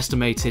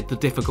underestimated the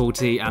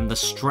difficulty and the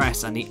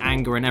stress and the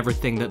anger and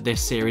everything that this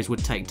series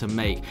would take to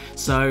make.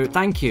 So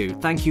thank you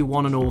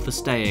one and all for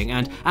staying.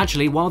 And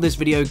actually, while this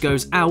video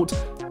goes out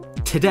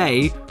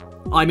today,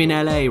 I'm in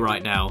LA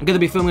right now. I'm going to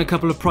be filming a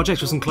couple of projects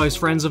with some close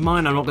friends of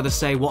mine. I'm not going to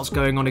say what's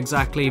going on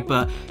exactly,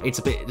 but it's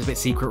a bit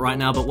secret right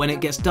now. But when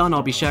it gets done,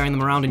 I'll be sharing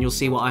them around and you'll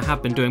see what I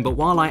have been doing. But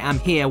while I am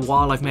here,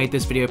 while I've made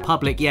this video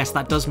public, yes,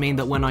 that does mean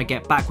that when I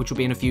get back, which will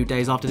be in a few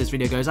days after this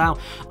video goes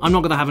out, I'm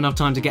not going to have enough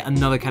time to get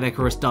another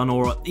Caddicarus done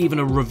or even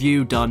a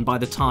review done by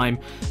the time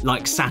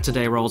like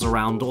Saturday rolls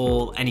around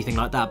or anything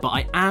like that. But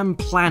I am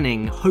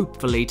planning,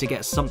 hopefully, to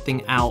get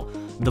something out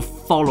the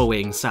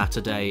following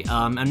Saturday,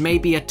 and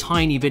maybe a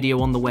tiny video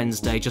on the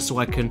Wednesday just so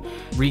I can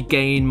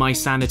regain my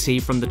sanity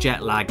from the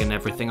jet lag and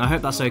everything. I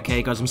hope that's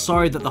okay, guys. I'm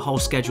sorry that the whole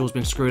schedule's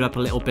been screwed up a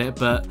little bit,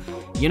 but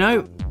you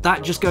know,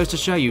 that just goes to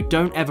show you,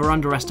 don't ever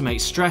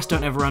underestimate stress,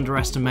 don't ever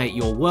underestimate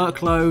your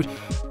workload,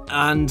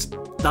 and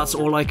that's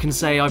all I can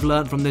say I've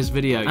learned from this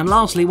video. And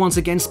lastly, once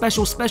again,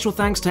 special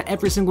thanks to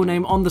every single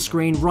name on the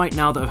screen right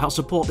now that have helped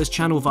support this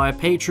channel via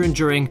Patreon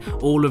during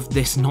all of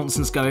this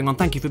nonsense going on.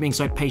 Thank you for being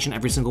so patient,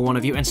 every single one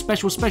of you, and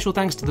special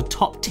thanks to the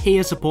top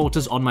tier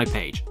supporters on my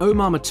page.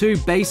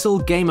 Omama2, Basil,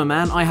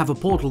 Gamerman, I Have a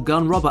Portal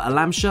Gun, Robert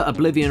Alamsha,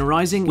 Oblivion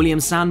Rising, William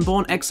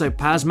Sanborn,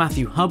 Exopaz,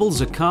 Matthew Hubble,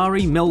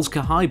 Zakari, Mills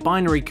Kahai,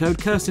 Binary Code,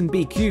 Kirsten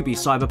B, QB,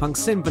 Cyberpunk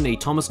Symphony,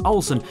 Thomas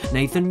Olsen,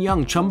 Nathan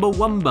Young,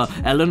 Chumbawamba,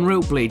 Ellen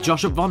Ripley,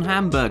 Joshua von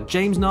Hamburg,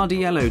 James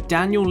Nardiello,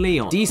 Daniel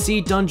Leon,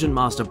 DC Dungeon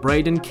Master,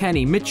 Braden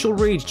Kenny, Mitchell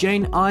Reed,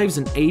 Jane Ives,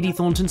 and Adie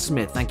Thornton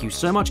Smith. Thank you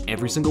so much,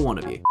 every single one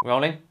of you.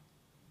 Rolling?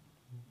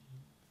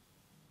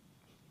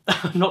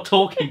 I'm not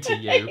talking to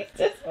you. It's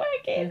just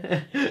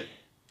working.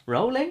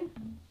 Rolling?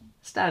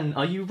 Stan,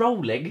 are you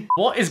rolling?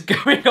 What is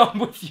going on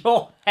with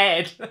your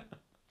head?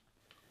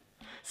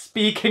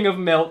 Speaking of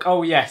milk,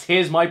 oh yes,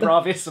 here's my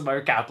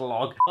Bravissimo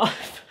catalogue.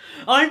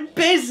 I'm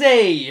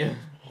busy!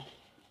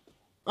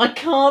 I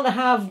can't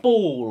have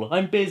ball.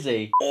 I'm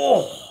busy.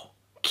 Oh,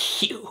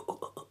 cute.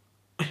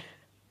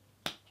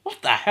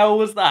 What the hell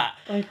was that?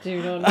 I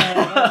do not know.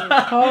 That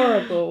was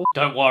horrible.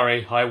 Don't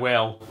worry, I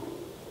will.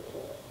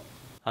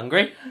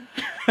 Hungry?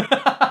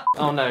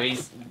 Oh no,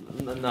 he's...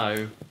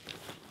 No.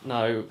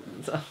 No.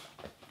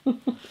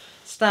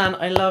 Stan,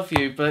 I love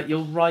you, but you're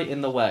right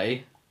in the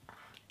way.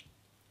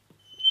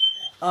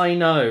 I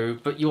know,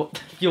 but you're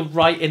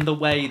right in the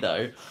way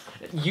though.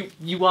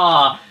 You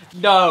are.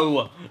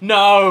 No.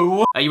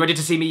 No. Are you ready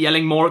to see me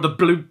yelling more at the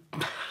blue...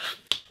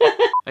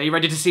 Are you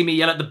ready to see me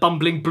yell at the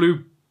bumbling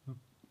blue...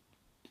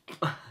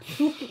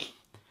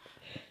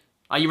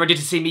 Are you ready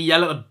to see me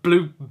yell at the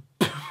blue...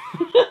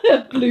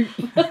 Bloop.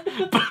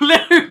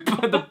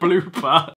 Bloop! The blooper.